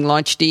 meaning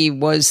launchd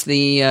was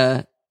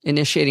the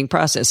initiating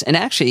process. And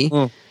actually...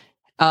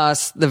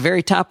 the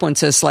very top one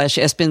says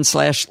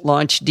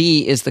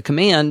 /sbin/launchd is the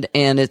command,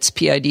 and its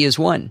PID is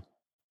 1.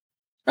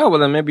 Oh, well,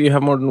 then maybe you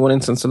have more than one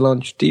instance of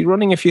launchd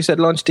running if you said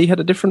launchd had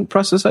a different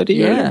process ID.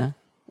 Yeah.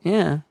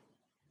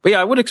 But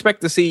yeah, I would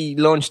expect to see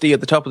launchd at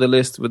the top of the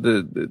list with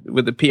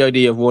the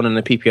PID of 1 and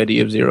a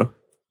PPID of 0.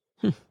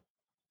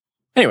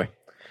 Anyway.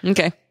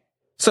 Okay.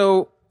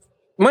 So,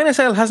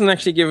 -L hasn't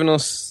actually given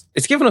us...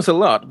 It's given us a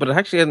lot, but it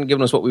actually hasn't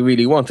given us what we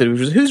really wanted,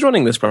 which is who's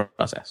running this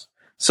process.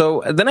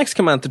 So the next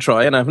command to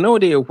try, and I have no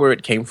idea where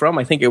it came from,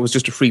 I think it was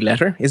just a free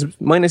letter, is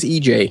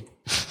 -EJ.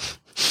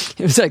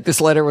 It was like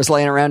this letter was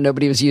laying around,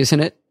 nobody was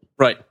using it.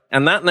 Right.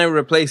 And that now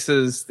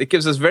it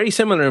gives us very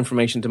similar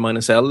information to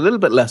 -L, a little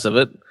bit less of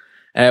it.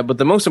 But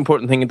the most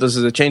important thing it does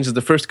is it changes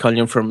the first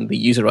column from the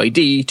user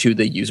ID to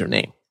the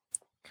username.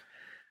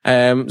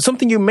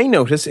 Something you may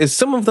notice is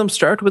some of them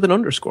start with an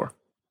underscore.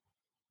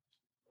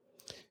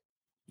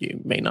 You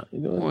may not.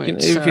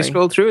 If you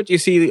scroll through it, you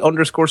see the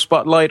underscore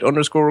spotlight,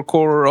 underscore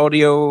core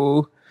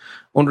audio,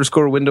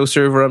 underscore Windows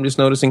server. I'm just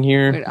noticing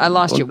here. Wait, I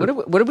lost you.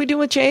 What are we doing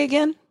with J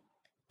again?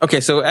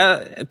 Okay, so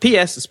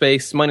PS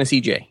space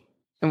 -EJ.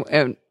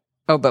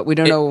 But we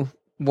don't know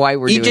why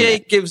we're doing EJ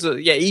that. gives us,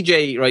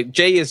 EJ, right.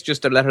 J is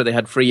just a letter they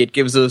had free. It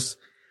gives us,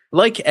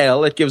 like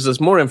L, it gives us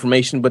more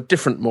information, but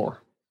different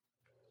more.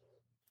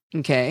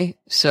 Okay,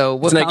 so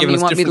what column do you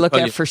want me to look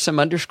at for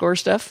some underscore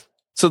stuff?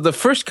 So the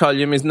first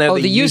column is now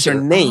the user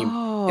name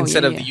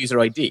instead of the user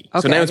ID.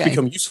 Okay, so now it's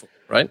become useful,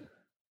 right?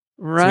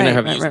 Right,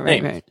 so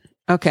right.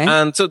 Okay.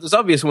 And so there's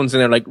obvious ones in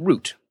there like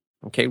root.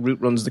 Okay, root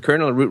runs the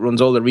kernel. Root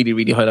runs all the really,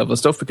 really high level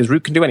stuff because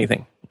root can do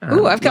anything.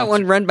 Ooh, I've got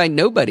one run by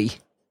nobody.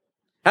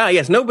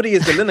 Yes, nobody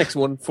is the Linux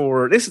one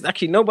for this. Is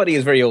actually nobody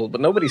is very old,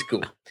 but nobody's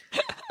cool.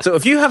 So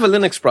if you have a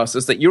Linux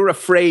process that you're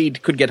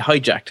afraid could get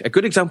hijacked, a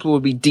good example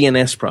would be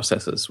DNS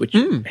processes, which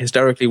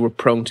historically were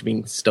prone to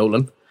being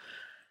stolen.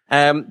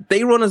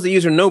 They run as the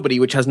user nobody,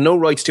 which has no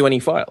rights to any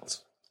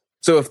files.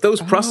 So if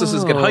those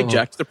processes get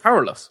hijacked, they're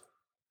powerless.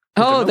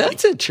 Oh,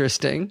 that's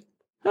interesting.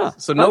 Huh.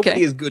 So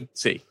nobody is good to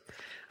see.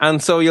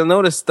 And so you'll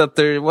notice that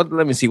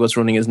let me see what's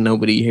running as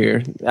nobody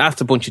here.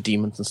 That's a bunch of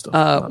daemons and stuff.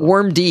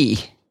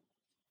 Wormd.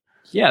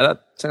 Yeah,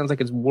 that sounds like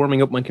it's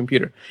warming up my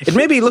computer. It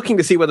may be looking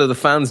to see whether the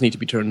fans need to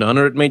be turned on,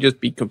 or it may just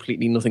be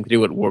completely nothing to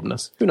do with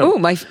warmness. Who knows? Oh,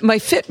 my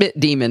Fitbit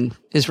daemon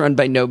is run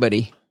by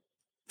nobody.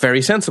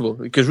 Very sensible,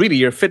 because really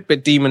your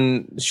Fitbit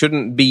daemon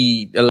shouldn't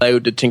be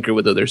allowed to tinker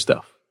with other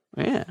stuff.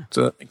 Yeah.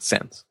 So that makes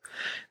sense.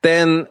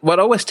 Then what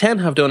OS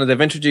X have done is they've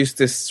introduced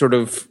this sort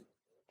of,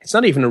 it's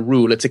not even a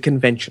rule, it's a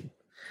convention,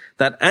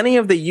 that any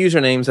of the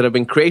usernames that have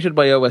been created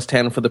by OS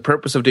X for the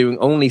purpose of doing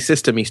only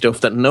system-y stuff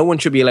that no one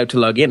should be allowed to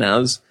log in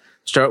as,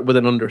 start with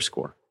an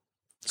underscore.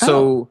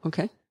 So,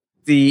 okay.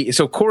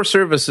 So core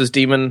services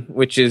daemon,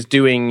 which is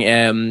doing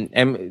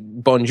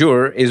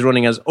Bonjour, is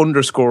running as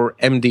underscore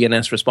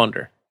MDNS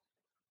responder.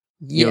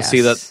 Yes. You'll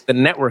see that the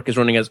network is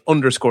running as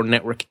underscore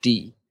network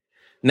D.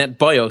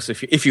 NetBIOS,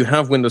 if you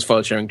have Windows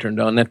file sharing turned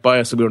on,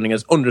 NetBIOS will be running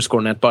as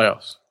underscore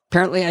NetBIOS.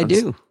 Apparently I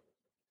do,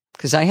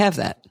 because I have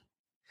that.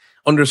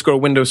 Underscore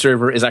Windows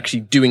Server is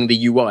actually doing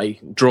the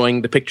UI,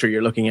 drawing the picture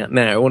you're looking at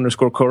now.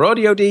 Underscore Core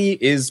Audio D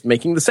is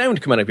making the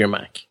sound come out of your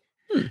Mac.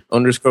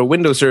 Underscore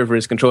Windows Server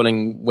is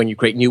controlling when you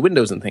create new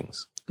windows and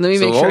things. Let me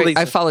make sure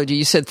I followed you.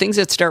 You said things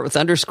that start with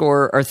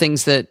underscore are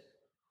things that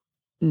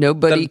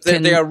nobody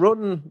can... They are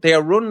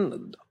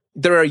run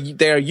there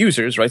are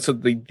users, right? So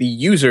the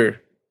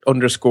user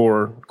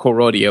underscore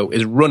core audio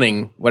is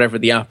running whatever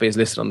the app is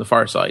listed on the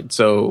far side.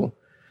 So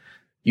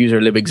user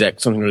libexec,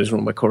 something that is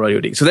run by core audio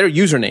D. So they're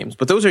usernames,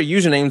 but those are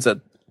usernames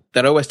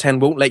that OS X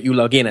won't let you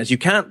log in as. You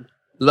can't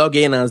log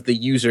in as the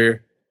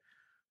user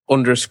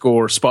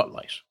underscore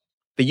spotlight.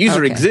 The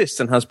user exists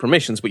and has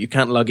permissions, but you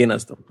can't log in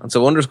as them. And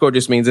so underscore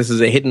just means this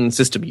is a hidden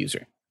system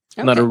user,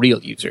 not a real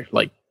user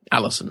like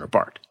Alison or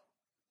Bart.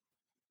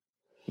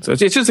 So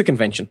it's just a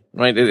convention,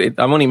 right?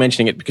 I'm only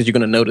mentioning it because you're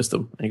going to notice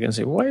them. And you're going to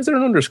say, well, why is there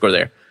an underscore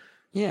there?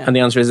 Yeah. And the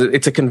answer is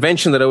it's a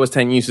convention that OS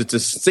X uses to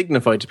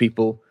signify to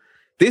people,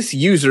 this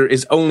user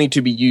is only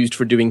to be used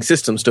for doing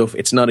system stuff.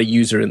 It's not a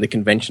user in the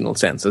conventional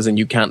sense, as in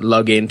you can't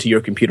log into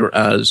your computer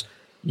as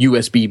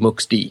USB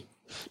MUXD.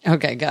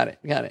 Okay, got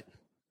it.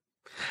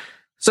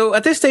 So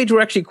at this stage,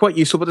 we're actually quite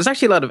useful, but there's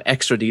actually a lot of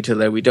extra detail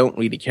that we don't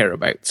really care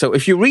about. So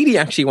if you really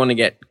actually want to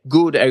get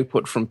good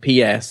output from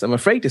PS, I'm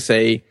afraid to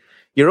say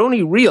your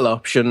only real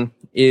option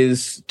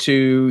is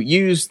to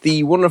use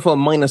the wonderful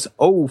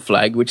 -O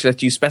flag, which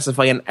lets you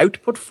specify an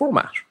output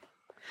format.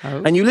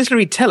 Oh. And you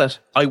literally tell it,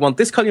 I want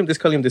this column, this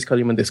column, this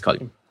column, and this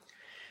column.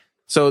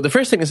 So the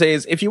first thing to say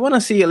is, if you want to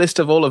see a list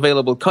of all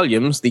available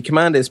columns, the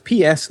command is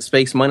PS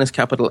space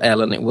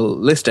 -L, and it will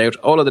list out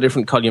all of the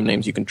different column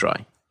names you can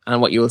try.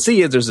 And what you will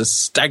see is there's a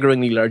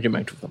staggeringly large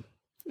amount of them.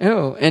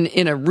 Oh, and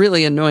in a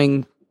really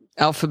annoying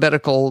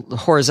alphabetical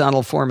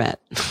horizontal format.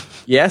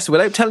 Yes,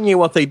 without telling you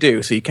what they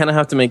do, so you kind of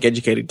have to make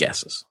educated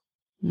guesses.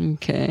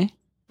 Okay.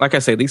 Like I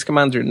say, these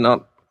commands are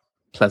not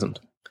pleasant.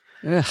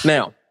 Ugh.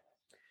 Now,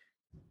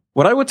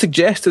 what I would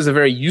suggest is a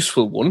very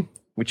useful one,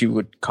 which you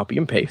would copy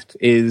and paste,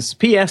 is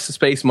PS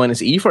space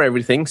 -E for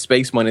everything,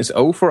 space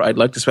 -O for I'd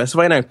like to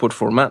specify an output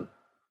format,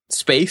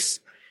 space,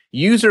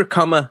 user,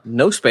 comma,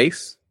 no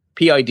space,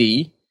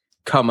 PID,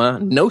 comma,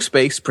 no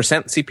space,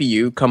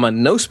 %CPU, comma,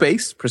 no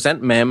space,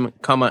 %mem,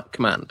 comma,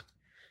 command.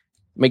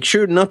 Make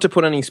sure not to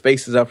put any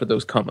spaces after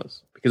those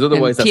commas, because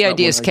otherwise and that's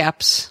PID is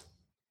caps?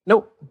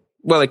 No.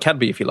 Well, it can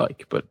be if you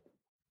like, but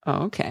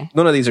okay.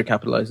 None of these are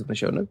capitalized in the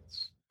show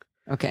notes.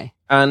 Okay.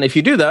 And if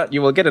you do that,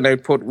 you will get an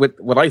output with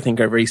what I think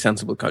are very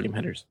sensible column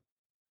headers.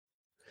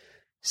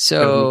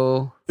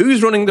 So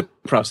who's running the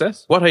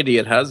process, what ID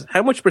it has,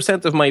 how much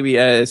 % of my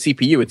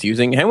CPU it's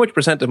using, how much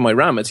 % of my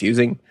RAM it's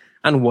using,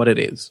 and what it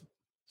is.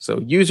 So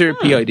user,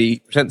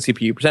 PID,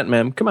 %CPU,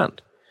 %mem,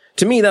 command.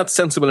 To me, that's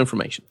sensible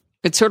information.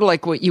 It's sort of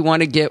like what you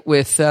want to get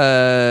with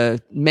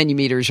menu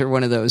meters or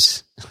one of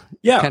those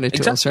kind of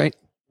tools, exactly. right?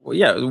 Well,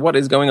 yeah, what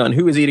is going on?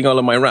 Who is eating all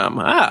of my RAM?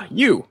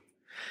 You.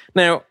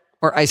 Now,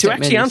 or to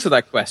actually answer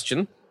that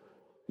question,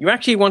 you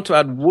actually want to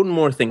add one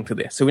more thing to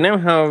this. So we now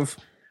have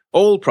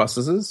all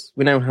processes.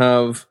 We now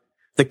have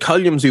the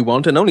columns we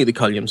want, and only the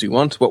columns we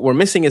want. What we're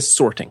missing is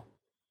sorting.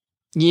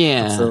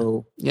 Yeah.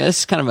 This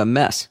is kind of a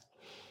mess.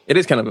 It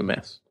is kind of a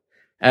mess.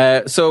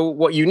 So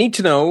what you need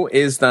to know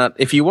is that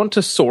if you want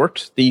to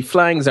sort, the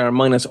flags are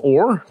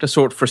 -OR to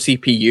sort for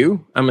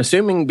CPU. I'm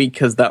assuming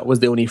because that was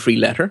the only free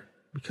letter,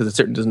 because it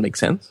certainly doesn't make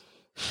sense.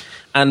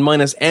 And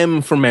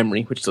 -M for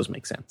memory, which does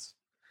make sense.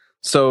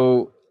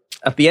 So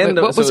at the end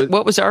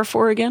what was R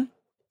for again?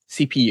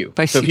 CPU.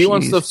 By so CPUs. If you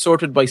want stuff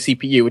sorted by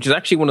CPU, which is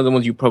actually one of the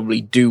ones you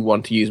probably do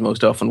want to use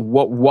most often,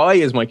 why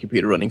is my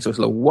computer running so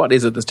slow? What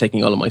is it that's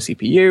taking all of my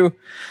CPU?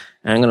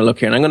 And I'm going to look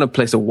here, and I'm going to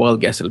place a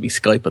wild guess. It'll be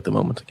Skype at the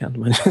moment. I can't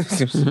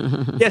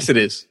imagine. Yes, it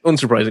is,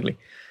 unsurprisingly.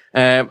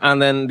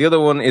 And then the other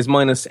one is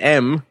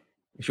 -M,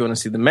 if you want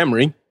to see the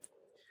memory.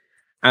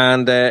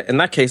 And in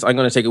that case, I'm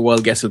going to take a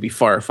wild guess. It'll be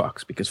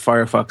Firefox, because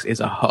Firefox is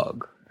a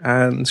hog.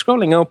 And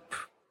scrolling up,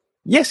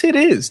 yes, it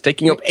is,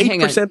 taking up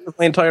 8% of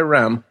my entire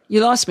RAM.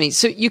 You lost me.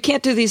 So you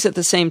can't do these at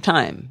the same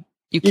time.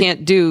 You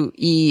can't do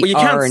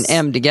R, and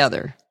M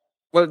together.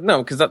 Well,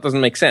 no, because that doesn't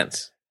make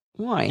sense.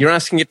 Why? You're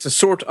asking it to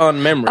sort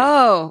on memory.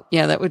 Oh,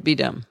 yeah, that would be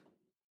dumb.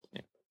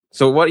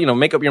 So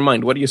make up your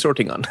mind. What are you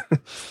sorting on?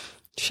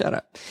 Shut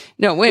up.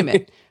 No, wait a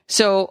minute.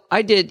 So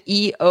I did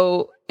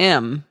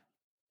EOM.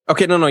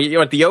 Okay, no.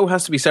 The O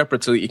has to be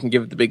separate so that you can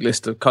give it the big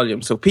list of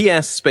columns. So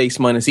PS space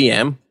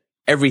 -EM,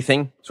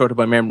 everything sorted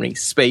by memory,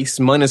 space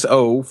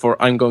 -O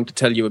for I'm going to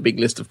tell you a big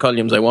list of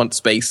columns I want,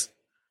 space,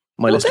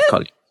 list of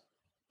columns.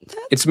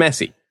 It's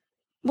messy.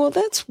 Well,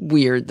 that's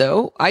weird,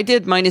 though. I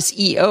did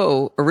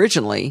 -EO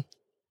originally.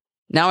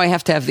 Now I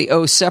have to have the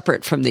O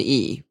separate from the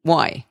E.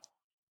 Why?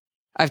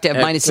 I have to have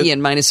 -E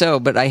and -O,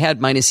 but I had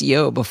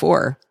 -EO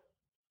before.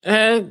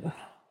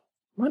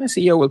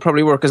 -EO will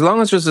probably work as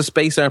long as there's a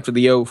space after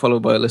the O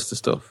followed by a list of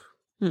stuff.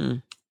 Yeah,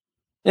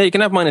 you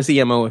can have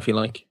 -EMO if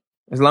you like.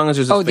 As long as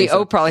there's a space. The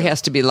O probably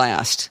has to be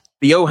last.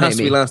 The O has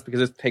to be last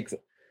because it takes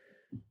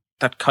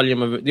that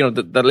column of,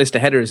 that list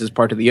of headers is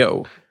part of the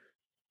O.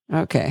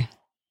 Okay.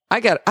 I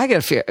got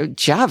to fear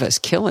Java's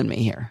killing me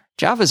here.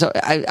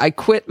 I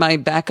quit my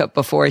backup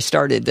before I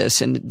started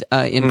this in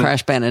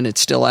CrashBand, and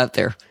it's still out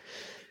there.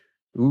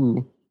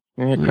 Ooh.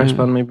 Yeah,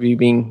 CrashBand may be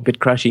being a bit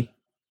crashy.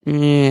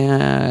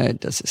 Yeah, it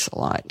does this a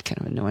lot.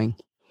 Kind of annoying.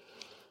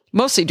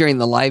 Mostly during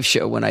the live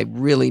show when I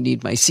really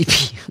need my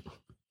CPU.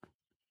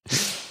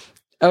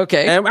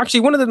 Okay. Actually,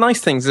 one of the nice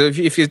things,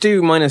 if you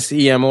do minus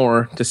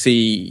EORO to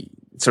see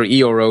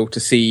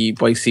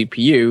by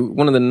CPU,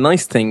 one of the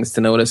nice things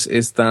to notice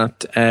is that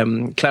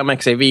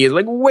ClamXAV is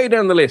like way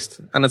down the list,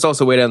 and it's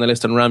also way down the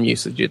list on RAM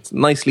usage. It's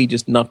nicely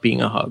just not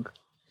being a hog,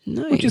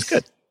 which is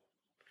good.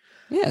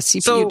 Yeah,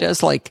 CPU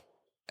does like.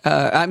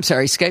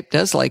 Skype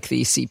does like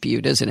the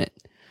CPU, doesn't it?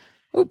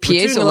 Oh,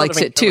 Piezo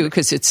likes it too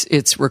because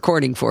it's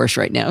recording for us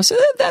right now, so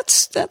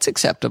that's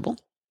acceptable.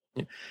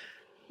 Yeah.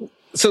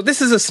 So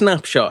this is a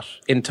snapshot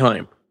in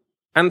time.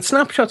 And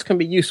snapshots can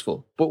be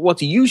useful, but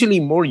what's usually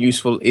more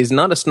useful is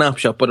not a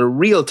snapshot, but a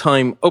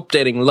real-time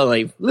updating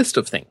live list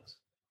of things.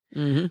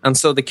 Mm-hmm. And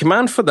so the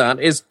command for that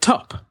is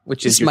top,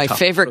 which is my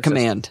favorite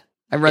command.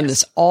 I run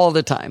this all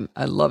the time.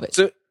 I love it.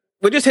 So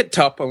we'll just hit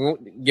top. I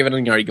won't give it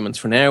any arguments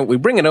for now. We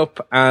bring it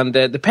up, and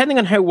depending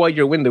on how wide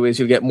your window is,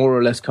 you'll get more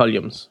or less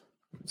columns.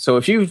 So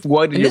if you've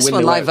widened your window, this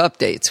one live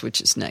updates, which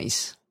is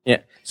nice. Yeah.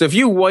 So if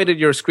you widened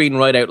your screen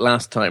right out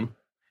last time,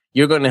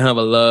 you're going to have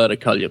a lot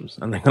of columns,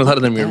 and a lot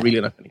of them you're really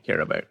not going to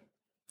care about.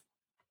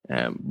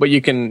 But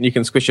you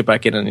can squish it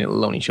back in, and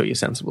it'll only show you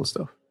sensible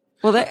stuff.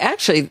 Well,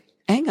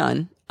 hang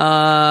on.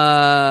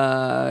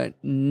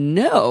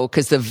 No,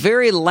 because the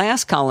very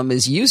last column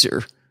is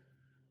user.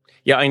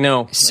 Yeah, I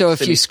know. So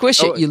if you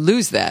squish it, you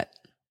lose that.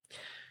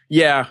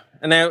 Yeah.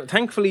 And now,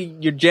 thankfully,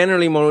 you're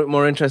generally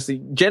more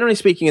interested. Generally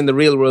speaking, in the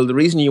real world, the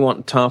reason you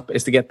want top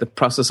is to get the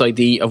process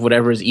ID of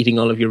whatever is eating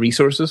all of your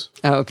resources.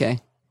 Oh, okay.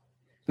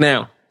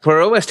 Now,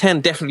 where OS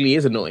X definitely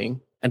is annoying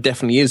and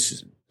definitely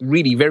is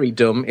really very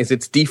dumb is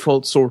its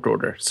default sort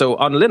order. So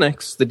on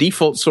Linux, the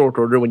default sort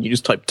order when you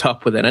just type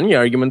top without any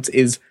arguments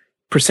is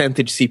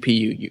percentage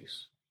CPU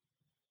use.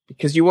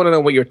 Because you want to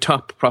know what your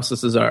top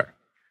processes are.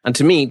 And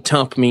to me,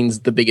 top means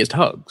the biggest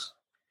hogs.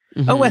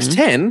 Mm-hmm. OS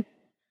X,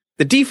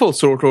 the default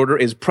sort order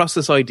is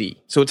process ID.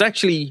 So it's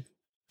actually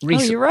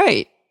recent. Oh, you're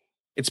right.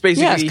 It's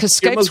basically... Yeah, because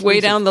Skype's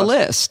way down the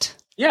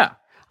list. Yeah.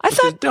 I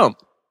thought... dumb.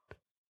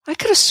 I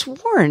could have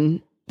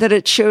sworn that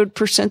it showed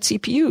percent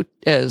CPU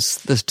as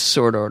the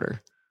sort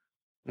order.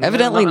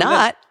 Evidently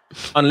not.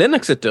 On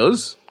Linux it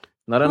does,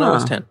 not on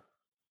OS X.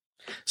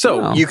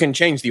 So you can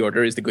change the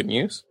order is the good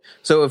news.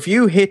 So if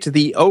you hit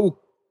the O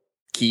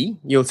key,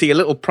 you'll see a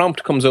little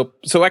prompt comes up.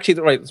 So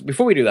actually, right,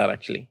 before we do that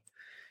actually,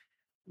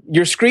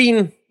 your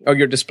screen or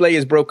your display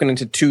is broken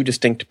into two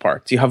distinct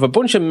parts. You have a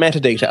bunch of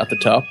metadata at the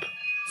top,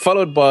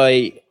 followed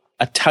by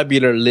a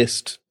tabular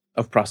list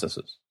of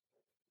processes.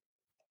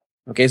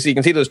 Okay, so you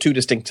can see those two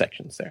distinct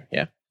sections there,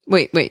 yeah?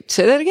 Wait,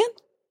 say that again?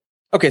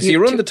 Okay, so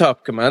you run the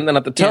top command, and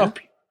at the top,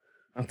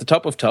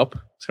 of top,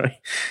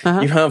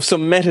 you have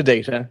some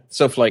metadata,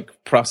 stuff like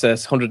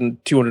process,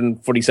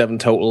 247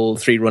 total,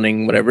 3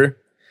 running, whatever.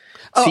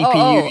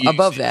 CPU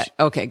above that.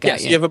 Okay,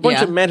 got you. You have a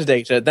bunch of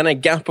metadata, then a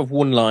gap of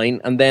 1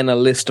 line, and then a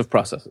list of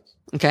processes.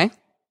 Okay.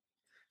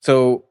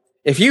 So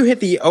if you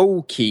hit the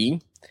O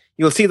key,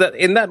 you'll see that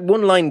in that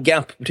 1-line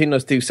gap between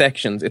those two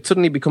sections, it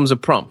suddenly becomes a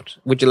prompt,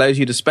 which allows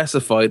you to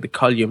specify the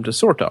column to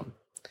sort on.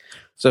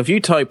 So if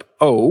you type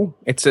O,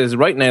 it says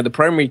right now the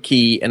primary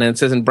key, and then it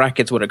says in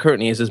brackets what it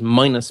currently is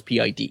minus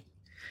PID.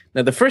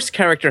 Now the first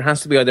character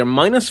has to be either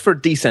minus for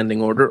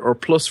descending order or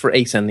plus for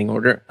ascending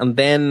order, and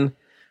then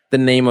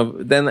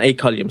then a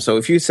column. So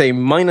if you say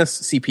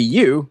minus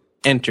CPU,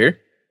 enter,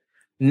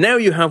 now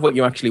you have what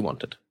you actually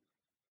wanted.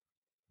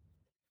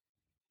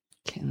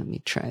 Okay, let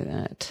me try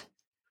that.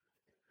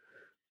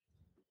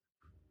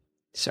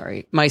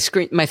 Sorry, my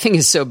thing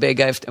is so big.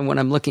 And when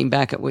I'm looking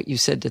back at what you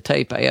said to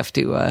type, I have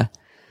to.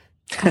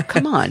 Oh,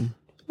 come on!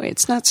 Wait,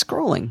 it's not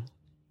scrolling.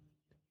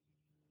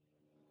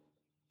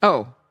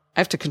 Oh, I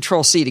have to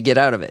Control C to get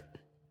out of it.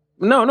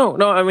 No.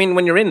 I mean,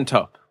 when you're in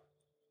top.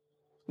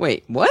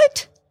 Wait,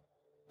 what?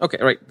 Okay,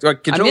 right. So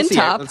Control I'm in C.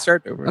 top. Let's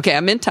start over. Okay,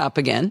 I'm in top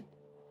again.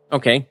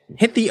 Okay,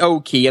 hit the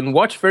O key and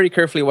watch very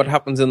carefully what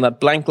happens in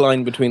that blank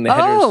line between the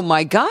headers. Oh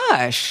my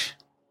gosh!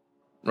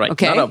 Right,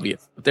 okay. Not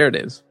obvious, but there it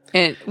is.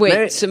 And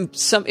wait,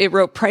 some it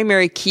wrote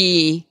primary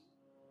key.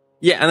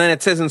 Yeah, and then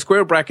it says in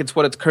square brackets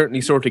what it's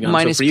currently sorting on.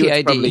 Minus so for you, PID.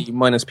 It's probably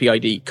minus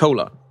PID,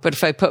 colon. But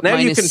if I put now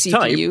minus you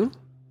can CPU?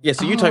 Type, yeah,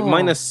 so you type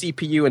minus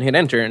CPU and hit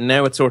enter, and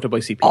now it's sorted by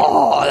CPU.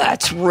 Oh,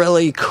 that's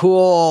really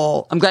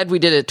cool. I'm glad we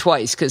did it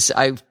twice, because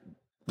I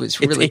was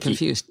really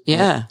confused.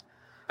 Yeah.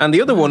 And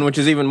the other one, which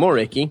is even more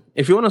icky,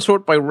 if you want to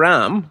sort by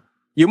RAM,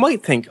 you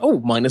might think,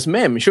 minus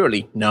mem,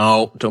 surely.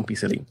 No, don't be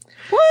silly.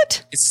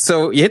 What?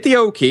 So you hit the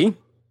O key,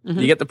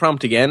 you get the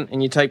prompt again,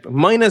 and you type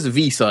minus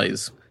V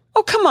size.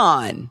 Oh, come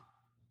on.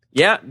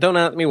 Yeah, don't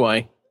ask me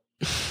why.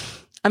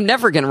 I'm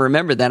never going to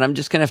remember that. I'm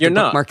just going to have to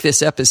bookmark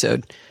this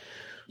episode.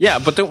 Yeah,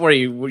 but don't worry,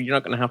 you're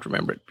not going to have to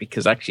remember it,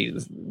 because actually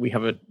we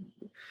have an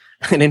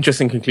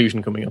interesting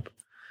conclusion coming up.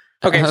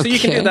 Okay, so you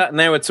can do that.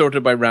 Now it's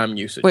sorted by RAM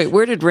usage. Wait,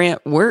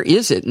 where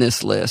is it in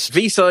this list?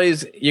 V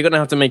size, you're going to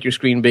have to make your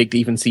screen big to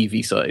even see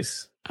V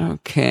size.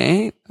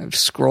 Okay, I've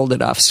scrolled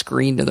it off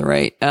screen to the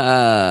right.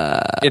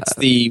 It's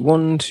the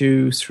 1,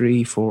 2,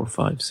 3, 4,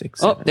 5, 6,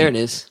 7. Oh, there it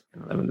is.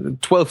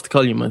 12th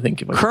column, I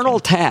think. Kernel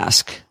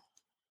task.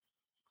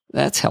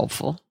 That's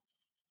helpful.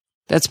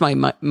 That's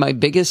my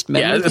biggest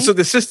memory. Yeah, so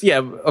the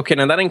system, okay,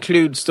 now that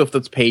includes stuff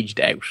that's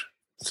paged out.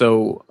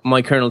 So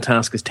my kernel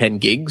task is 10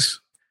 gigs.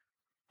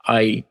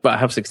 I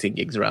have 16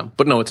 gigs of RAM,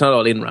 but no, it's not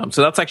all in RAM.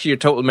 So that's actually your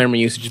total memory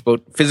usage,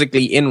 both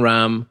physically in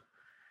RAM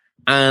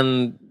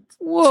and...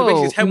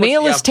 Whoa, so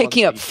mail is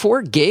taking up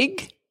 4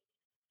 gig?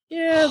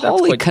 Yeah, that's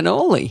holy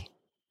cannoli.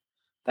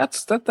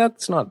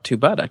 That's not too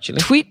bad, actually.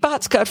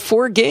 Tweetbot's got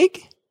 4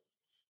 gig?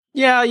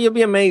 Yeah, you'll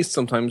be amazed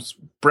sometimes.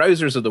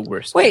 Browsers are the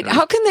worst. Wait,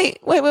 how can they...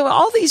 Wait,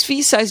 all these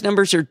V-size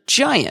numbers are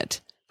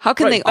giant. How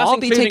can they all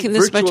be taking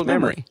this much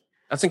memory?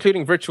 That's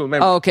including virtual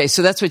memory. Oh, okay,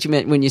 so that's what you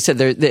meant when you said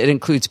that it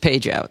includes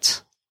page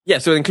outs. Yeah,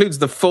 so it includes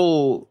the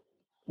full...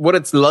 what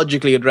it's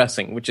logically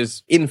addressing, which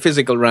is in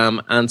physical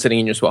RAM and sitting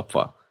in your swap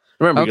file.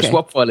 Remember, your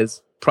swap file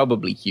is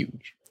probably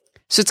huge.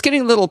 So it's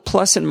getting little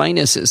plus and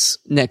minuses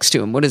next to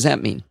them. What does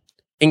that mean?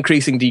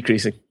 Increasing,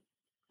 decreasing,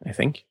 I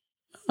think.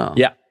 Oh.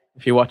 Yeah,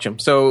 if you watch them.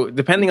 So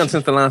depending on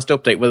since the last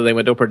update, whether they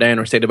went up or down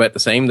or stayed about the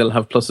same, they'll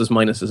have pluses,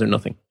 minuses, or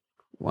nothing.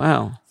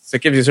 Wow. So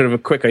it gives you sort of a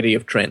quick idea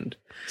of trend.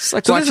 It's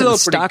like watching the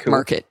stock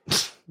market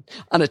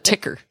on a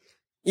ticker.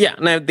 Yeah,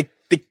 now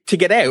to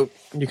get out,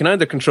 you can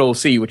either control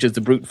C, which is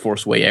the brute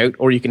force way out,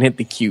 or you can hit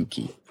the Q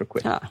key for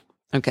quit.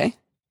 Okay.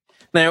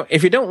 Now,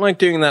 if you don't like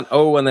doing that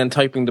O and then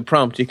typing the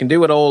prompt, you can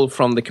do it all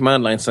from the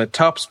command line. So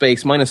top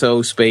space,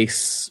 -O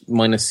space,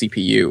 minus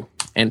CPU,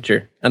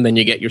 enter, and then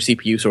you get your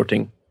CPU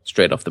sorting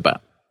straight off the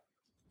bat.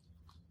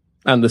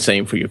 And the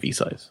same for your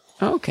V-size.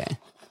 Okay.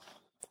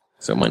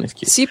 So minus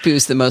Q. CPU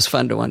is the most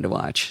fun one to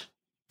watch.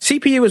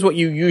 CPU is what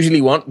you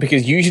usually want,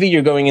 because usually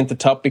you're going into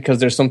top because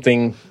there's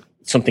something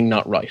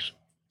not right.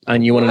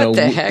 And you want to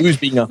know who's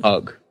being a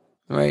hog.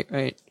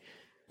 Right.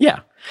 Yeah.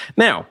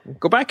 Now,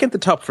 go back at the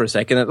top for a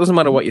second. It doesn't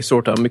matter what you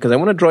sort on, because I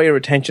want to draw your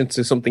attention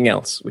to something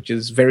else, which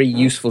is very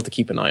useful to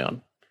keep an eye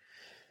on.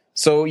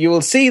 So you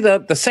will see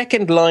that the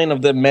second line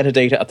of the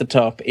metadata at the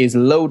top is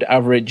load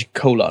average :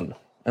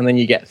 and then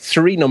you get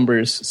 3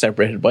 numbers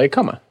separated by a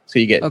comma. So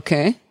you get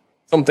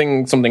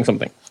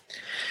something.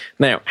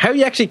 Now, how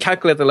you actually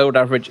calculate the load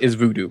average is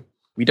voodoo.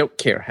 We don't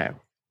care how,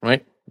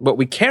 right? What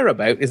we care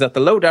about is that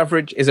the load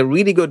average is a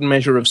really good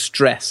measure of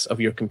stress of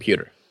your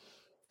computer.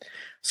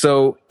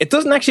 So it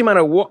doesn't actually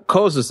matter what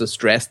causes the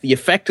stress. The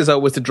effect is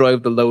always to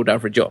drive the load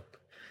average up.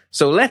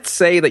 So let's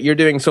say that you're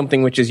doing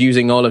something which is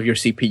using all of your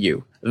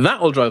CPU.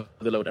 That will drive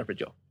the load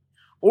average up.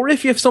 Or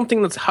if you have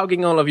something that's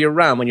hogging all of your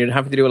RAM and you're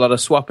having to do a lot of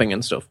swapping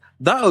and stuff,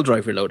 that'll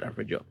drive your load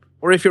average up.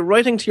 Or if you're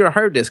writing to your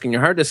hard disk and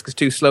your hard disk is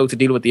too slow to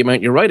deal with the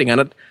amount you're writing on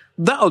it,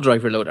 that'll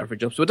drive your load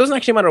average up. So it doesn't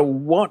actually matter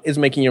what is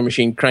making your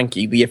machine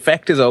cranky. The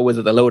effect is always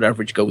that the load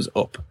average goes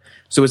up.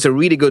 So it's a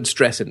really good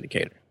stress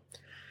indicator.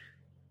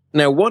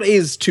 Now, what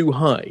is too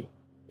high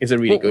is a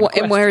really good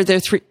question. And why are there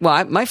 3?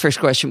 Well, my first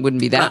question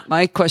wouldn't be that.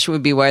 My question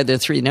would be, why are there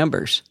 3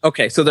 numbers?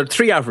 Okay, so there are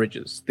 3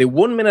 averages. The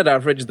 1-minute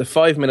average, the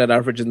 5-minute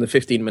average, and the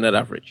 15-minute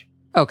average.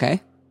 Okay.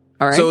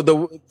 All right. So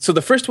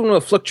the first one will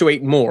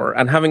fluctuate more,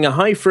 and having a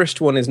high first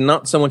one is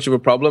not so much of a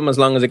problem as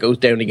long as it goes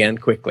down again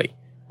quickly.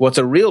 What's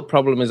a real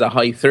problem is a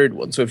high third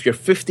one. So if your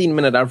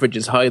 15-minute average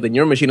is high, then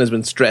your machine has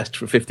been stressed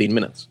for 15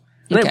 minutes.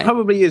 And it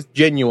probably is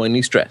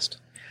genuinely stressed.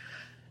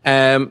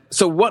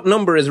 So what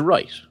number is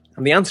right?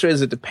 And the answer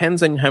is it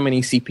depends on how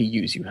many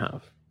CPUs you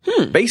have.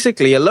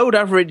 Basically, a load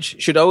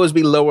average should always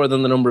be lower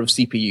than the number of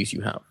CPUs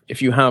you have.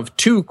 If you have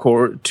two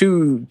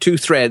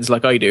threads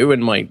like I do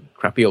in my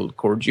crappy old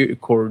Core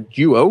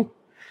Duo,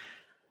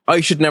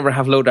 I should never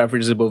have load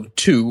averages above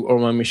 2 or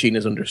my machine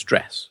is under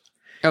stress.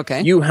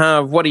 Okay. You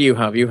have, what do you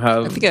have?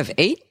 I think I have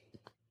 8.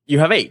 You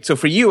have 8. So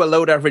for you, a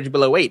load average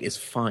below 8 is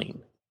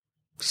fine.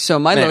 So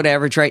my load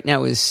average right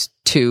now is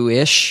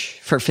 2-ish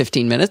for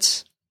 15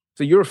 minutes.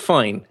 So you're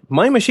fine.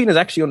 My machine is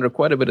actually under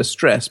quite a bit of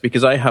stress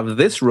because I have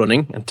this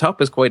running, and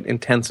top is quite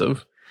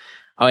intensive.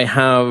 I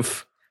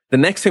have the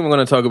next thing we're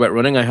going to talk about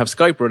running. I have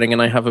Skype running,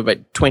 and I have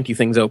about 20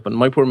 things open.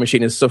 My poor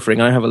machine is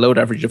suffering. I have a load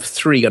average of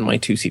 3 on my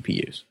 2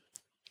 CPUs.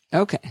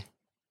 Okay.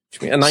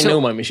 And I know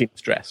my machine is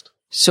stressed.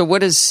 So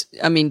does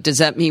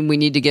that mean we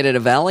need to get it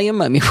a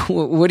Valium? I mean,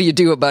 what do you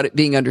do about it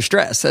being under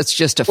stress? That's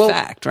just a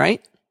fact,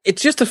 right?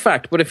 It's just a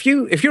fact. But if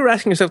you're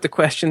asking yourself the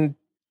question,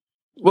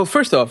 well,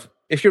 first off,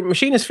 if your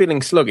machine is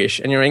feeling sluggish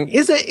and you're saying,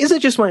 is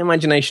it just my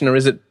imagination or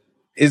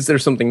is there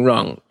something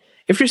wrong?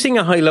 If you're seeing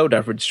a high load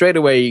average, straight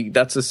away,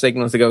 that's a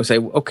signal to go say,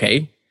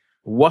 okay,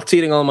 what's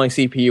eating all my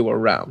CPU or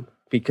RAM?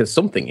 Because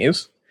something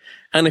is.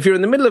 And if you're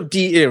in the middle of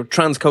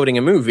transcoding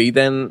a movie,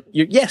 then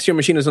yes, your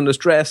machine is under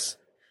stress,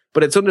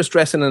 but it's under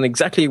stress in an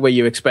exactly way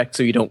you expect,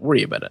 so you don't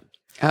worry about it.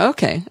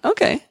 Okay.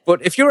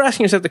 But if you're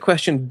asking yourself the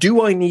question,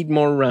 do I need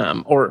more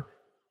RAM?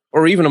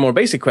 Or even a more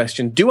basic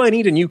question, do I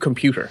need a new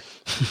computer?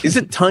 Is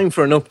it time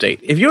for an update?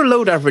 If your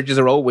load averages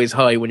are always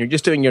high when you're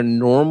just doing your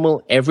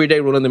normal, everyday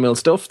run-of-the-mill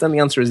stuff, then the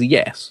answer is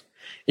yes.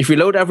 If your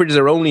load averages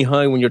are only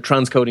high when you're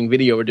transcoding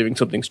video or doing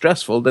something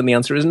stressful, then the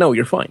answer is no,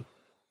 you're fine.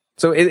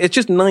 So it's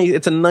just nice.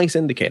 It's a nice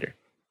indicator.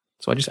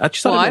 So I just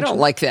thought I don't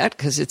like that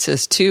because it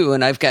says 2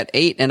 and I've got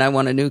 8 and I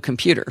want a new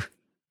computer.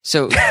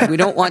 So we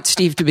don't want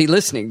Steve to be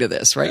listening to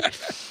this, right?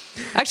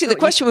 Actually, the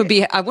question would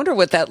be, I wonder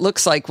what that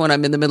looks like when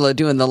I'm in the middle of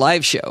doing the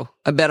live show.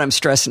 I bet I'm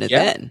stressing it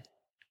then.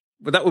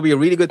 But that would be a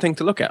really good thing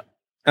to look at.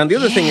 And the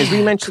other thing is,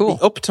 we mentioned the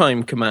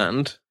uptime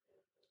command.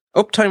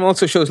 Uptime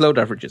also shows load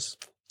averages,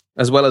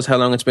 as well as how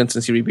long it's been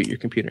since you reboot your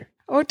computer.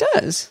 Oh, it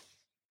does.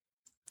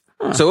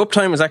 Huh. So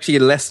uptime is actually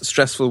a less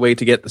stressful way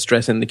to get the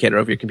stress indicator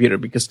of your computer,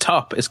 because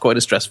top is quite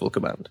a stressful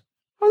command.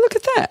 Oh, look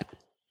at that.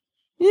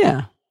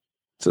 Yeah.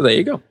 So there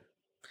you go.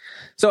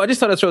 So I just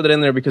thought I'd throw that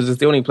in there because it's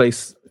the only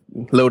place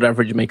load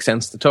average makes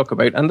sense to talk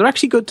about, and they're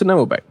actually good to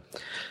know about.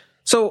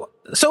 So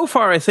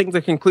far, I think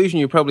the conclusion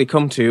you probably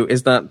come to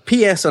is that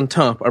PS and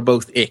top are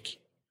both ick.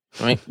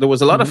 Right? There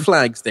was a lot of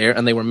flags there,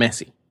 and they were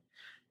messy.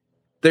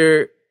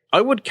 I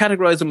would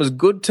categorize them as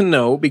good to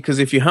know, because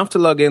if you have to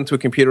log into a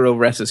computer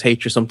over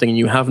SSH or something and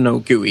you have no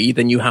GUI,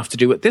 then you have to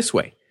do it this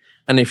way.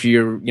 And if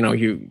you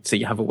say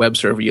you have a web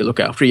server you look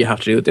after, you have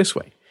to do it this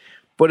way.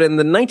 But in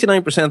the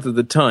 99% of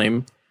the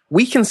time,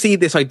 we can see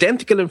this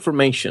identical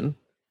information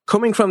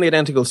coming from the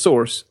identical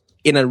source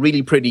in a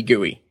really pretty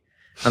GUI.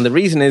 And the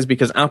reason is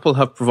because Apple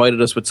have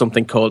provided us with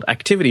something called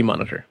Activity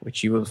Monitor,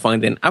 which you will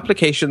find in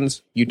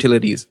Applications,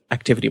 Utilities,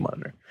 Activity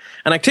Monitor.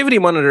 An Activity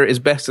Monitor is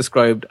best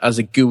described as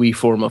a GUI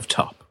form of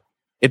top.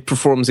 It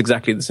performs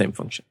exactly the same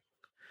function.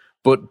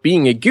 But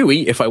being a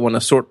GUI, if I want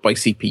to sort by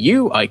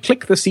CPU, I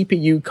click the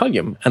CPU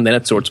column, and then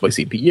it sorts by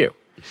CPU.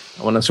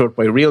 I want to sort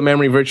by real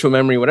memory, virtual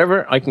memory,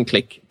 whatever, I can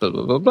click blah,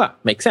 blah, blah, blah.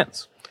 Makes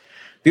sense.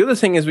 The other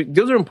thing is,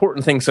 the other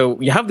important thing, so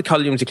you have the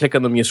columns, you click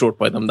on them, you sort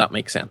by them, that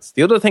makes sense.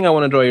 The other thing I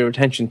want to draw your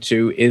attention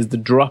to is the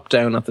drop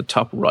down at the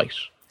top right.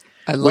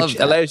 I love which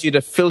that. Allows you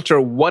to filter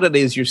what it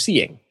is you're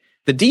seeing.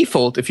 The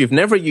default, if you've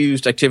never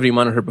used Activity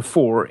Monitor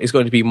before, is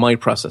going to be My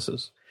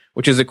Processes,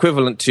 which is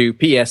equivalent to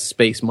PS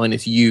space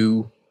minus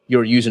U,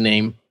 your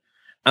username,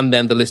 and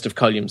then the list of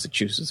columns it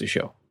chooses to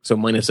show. So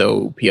minus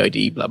O,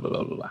 PID, blah, blah,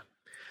 blah, blah, blah.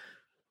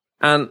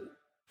 And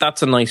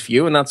that's a nice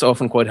view, and that's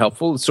often quite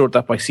helpful. Sort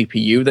that by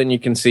CPU, then you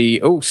can see,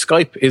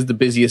 Skype is the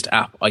busiest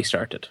app I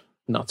started.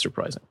 Not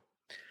surprising.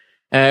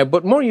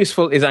 But more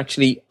useful is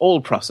actually all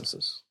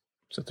processes.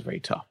 So at the very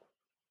top.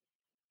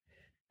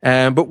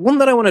 But one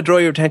that I want to draw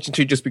your attention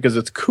to just because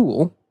it's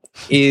cool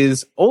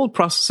is all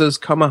processes,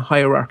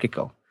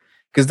 hierarchical.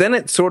 Because then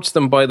it sorts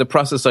them by the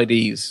process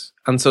IDs.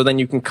 And so then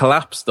you can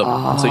collapse them.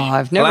 Oh, so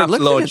I've never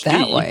looked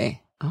at it that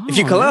way. Oh, if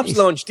you collapse nice.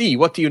 Launch D,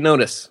 what do you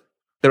notice?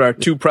 There are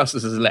two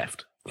processes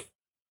left.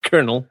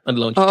 Kernel and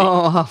Launch D.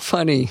 Oh, how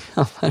funny.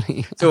 How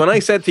funny. So when I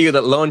said to you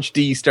that Launch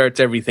D starts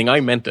everything,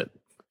 I meant it.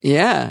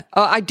 Yeah.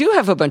 I do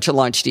have a bunch of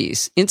Launch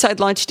Ds. Inside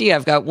Launch D,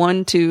 I've got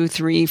 1, 2,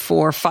 3,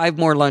 4, 5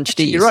 more Launch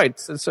Ds. You're right.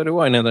 So do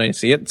I now that I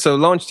see it. So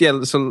Launch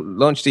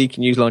D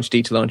can use Launch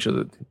D to launch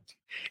other.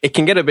 It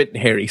can get a bit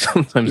hairy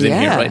sometimes in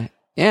here, right?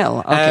 Yeah.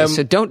 Okay.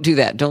 So don't do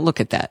that. Don't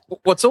look at that.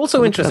 What's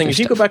also interesting is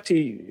you go back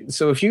to,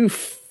 so if you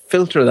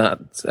filter that,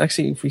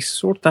 actually, if we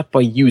sort that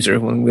by user,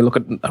 when we look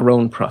at our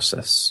own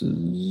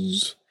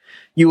processes,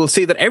 you will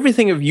see that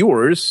everything of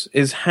yours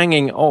is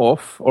hanging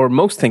off, or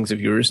most things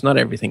of yours, not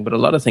everything, but a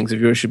lot of things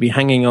of yours should be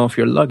hanging off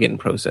your login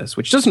process,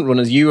 which doesn't run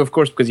as you, of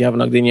course, because you haven't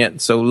logged in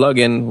yet. So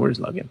login, where's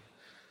login?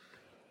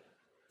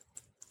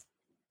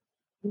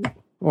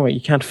 Oh,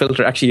 you can't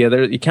filter. Actually, yeah,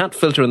 you can't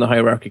filter in the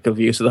hierarchical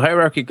view. So the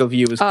hierarchical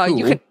view is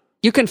cool.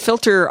 You can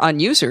filter on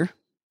user.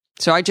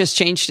 So I just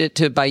changed it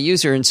to by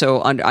user, and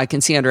so I can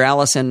see under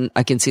Allison,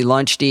 I can see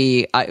Launch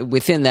D.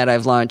 Within that,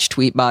 I've launched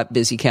Tweetbot,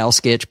 BusyCal,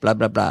 Sketch, blah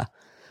blah blah.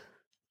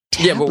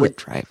 Tablet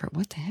driver.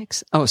 What the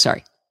heck's? Oh,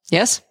 sorry.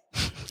 Yes.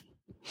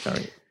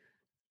 Sorry.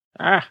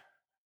 I've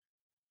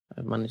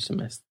managed to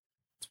mess.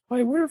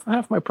 Why? Where have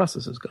half my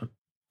processes gone?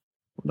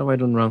 What have I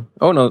done wrong?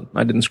 Oh no,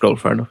 I didn't scroll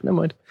far enough. Never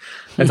mind.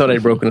 I thought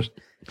I'd broken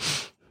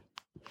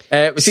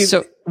it. See,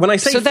 so when I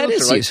say so filter, that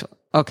is useful.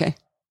 Okay.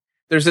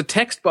 There's a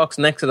text box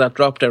next to that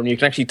drop down. You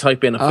can actually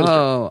type in a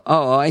filter.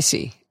 Oh, I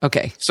see.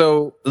 Okay.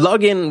 So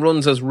login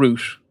runs as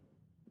root.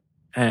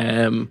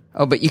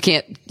 But you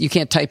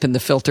can't type in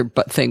the filter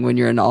thing when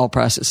you're in all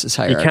processes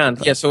hierarchical. You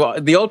can't. Yeah. So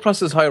the all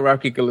process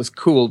hierarchical is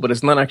cool, but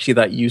it's not actually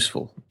that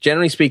useful.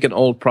 Generally speaking,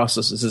 all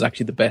processes is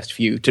actually the best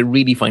view to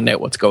really find out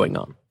what's going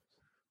on.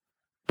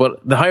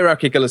 But the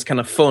hierarchical is kind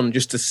of fun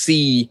just to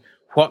see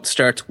what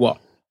starts what.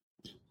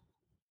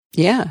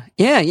 Yeah.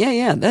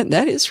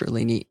 That is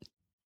really neat.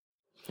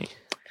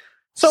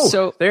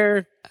 So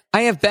there.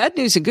 I have bad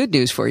news and good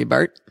news for you,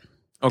 Bart.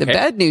 Okay. The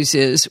bad news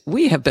is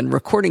we have been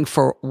recording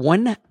for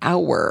 1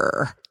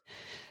 hour.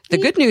 The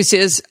good news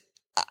is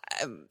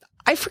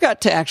I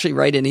forgot to actually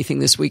write anything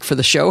this week for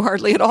the show,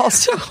 hardly at all.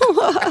 So,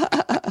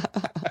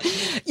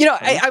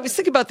 I was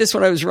thinking about this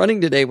when I was running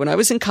today. When I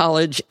was in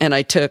college and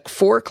I took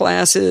 4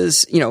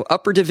 classes,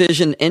 upper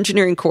division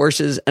engineering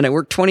courses, and I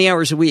worked 20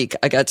 hours a week,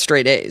 I got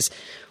straight A's.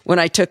 When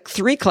I took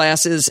 3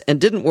 classes and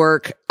didn't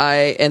work,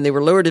 and they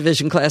were lower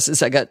division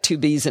classes, I got 2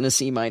 B's and a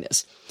C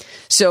minus.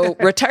 So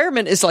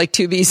retirement is like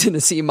 2 B's and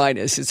a C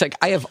minus. It's like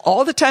I have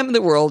all the time in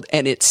the world,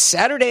 and it's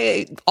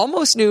Saturday,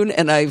 almost noon,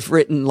 and I've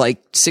written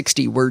like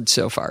 60 words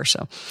so far.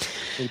 So,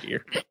 oh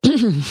dear.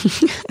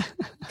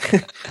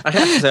 I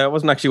have to say, I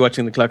wasn't actually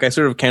watching the clock. I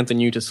sort of count on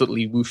you to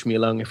subtly whoosh me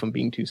along if I'm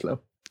being too slow.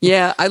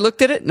 Yeah, I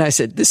looked at it and I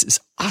said, this is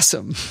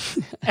awesome.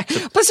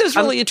 Plus, it was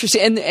really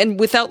interesting. And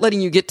without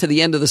letting you get to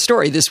the end of the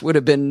story, this would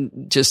have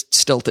been just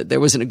stilted. There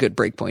wasn't a good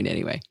break point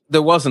anyway.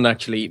 There wasn't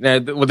actually. Now,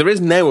 well, there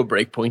is now a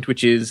break point,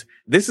 which is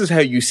this is how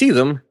you see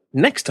them.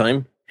 Next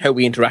time, how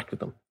we interact with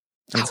them.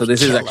 And so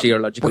this is actually our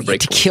logical break point. We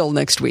get to kill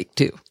next week,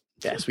 too.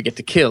 Yes, we get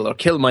to kill, or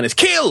kill minus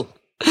kill.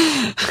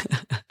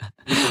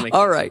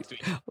 All right.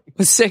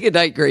 Well, say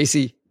goodnight,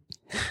 Gracie.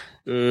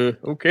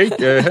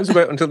 Okay. How's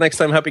about until next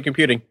time, happy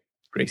computing,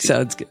 Gracie.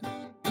 Sounds good.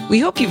 We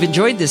hope you've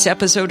enjoyed this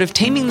episode of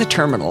Taming the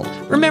Terminal.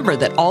 Remember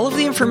that all of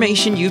the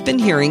information you've been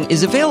hearing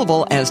is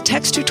available as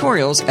text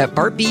tutorials at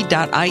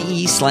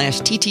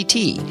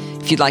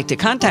bartb.ie/TTT. If you'd like to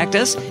contact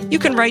us, you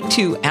can write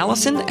to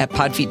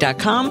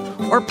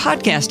Allison@podfeet.com or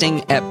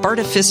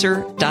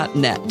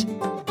podcasting@bartificer.net.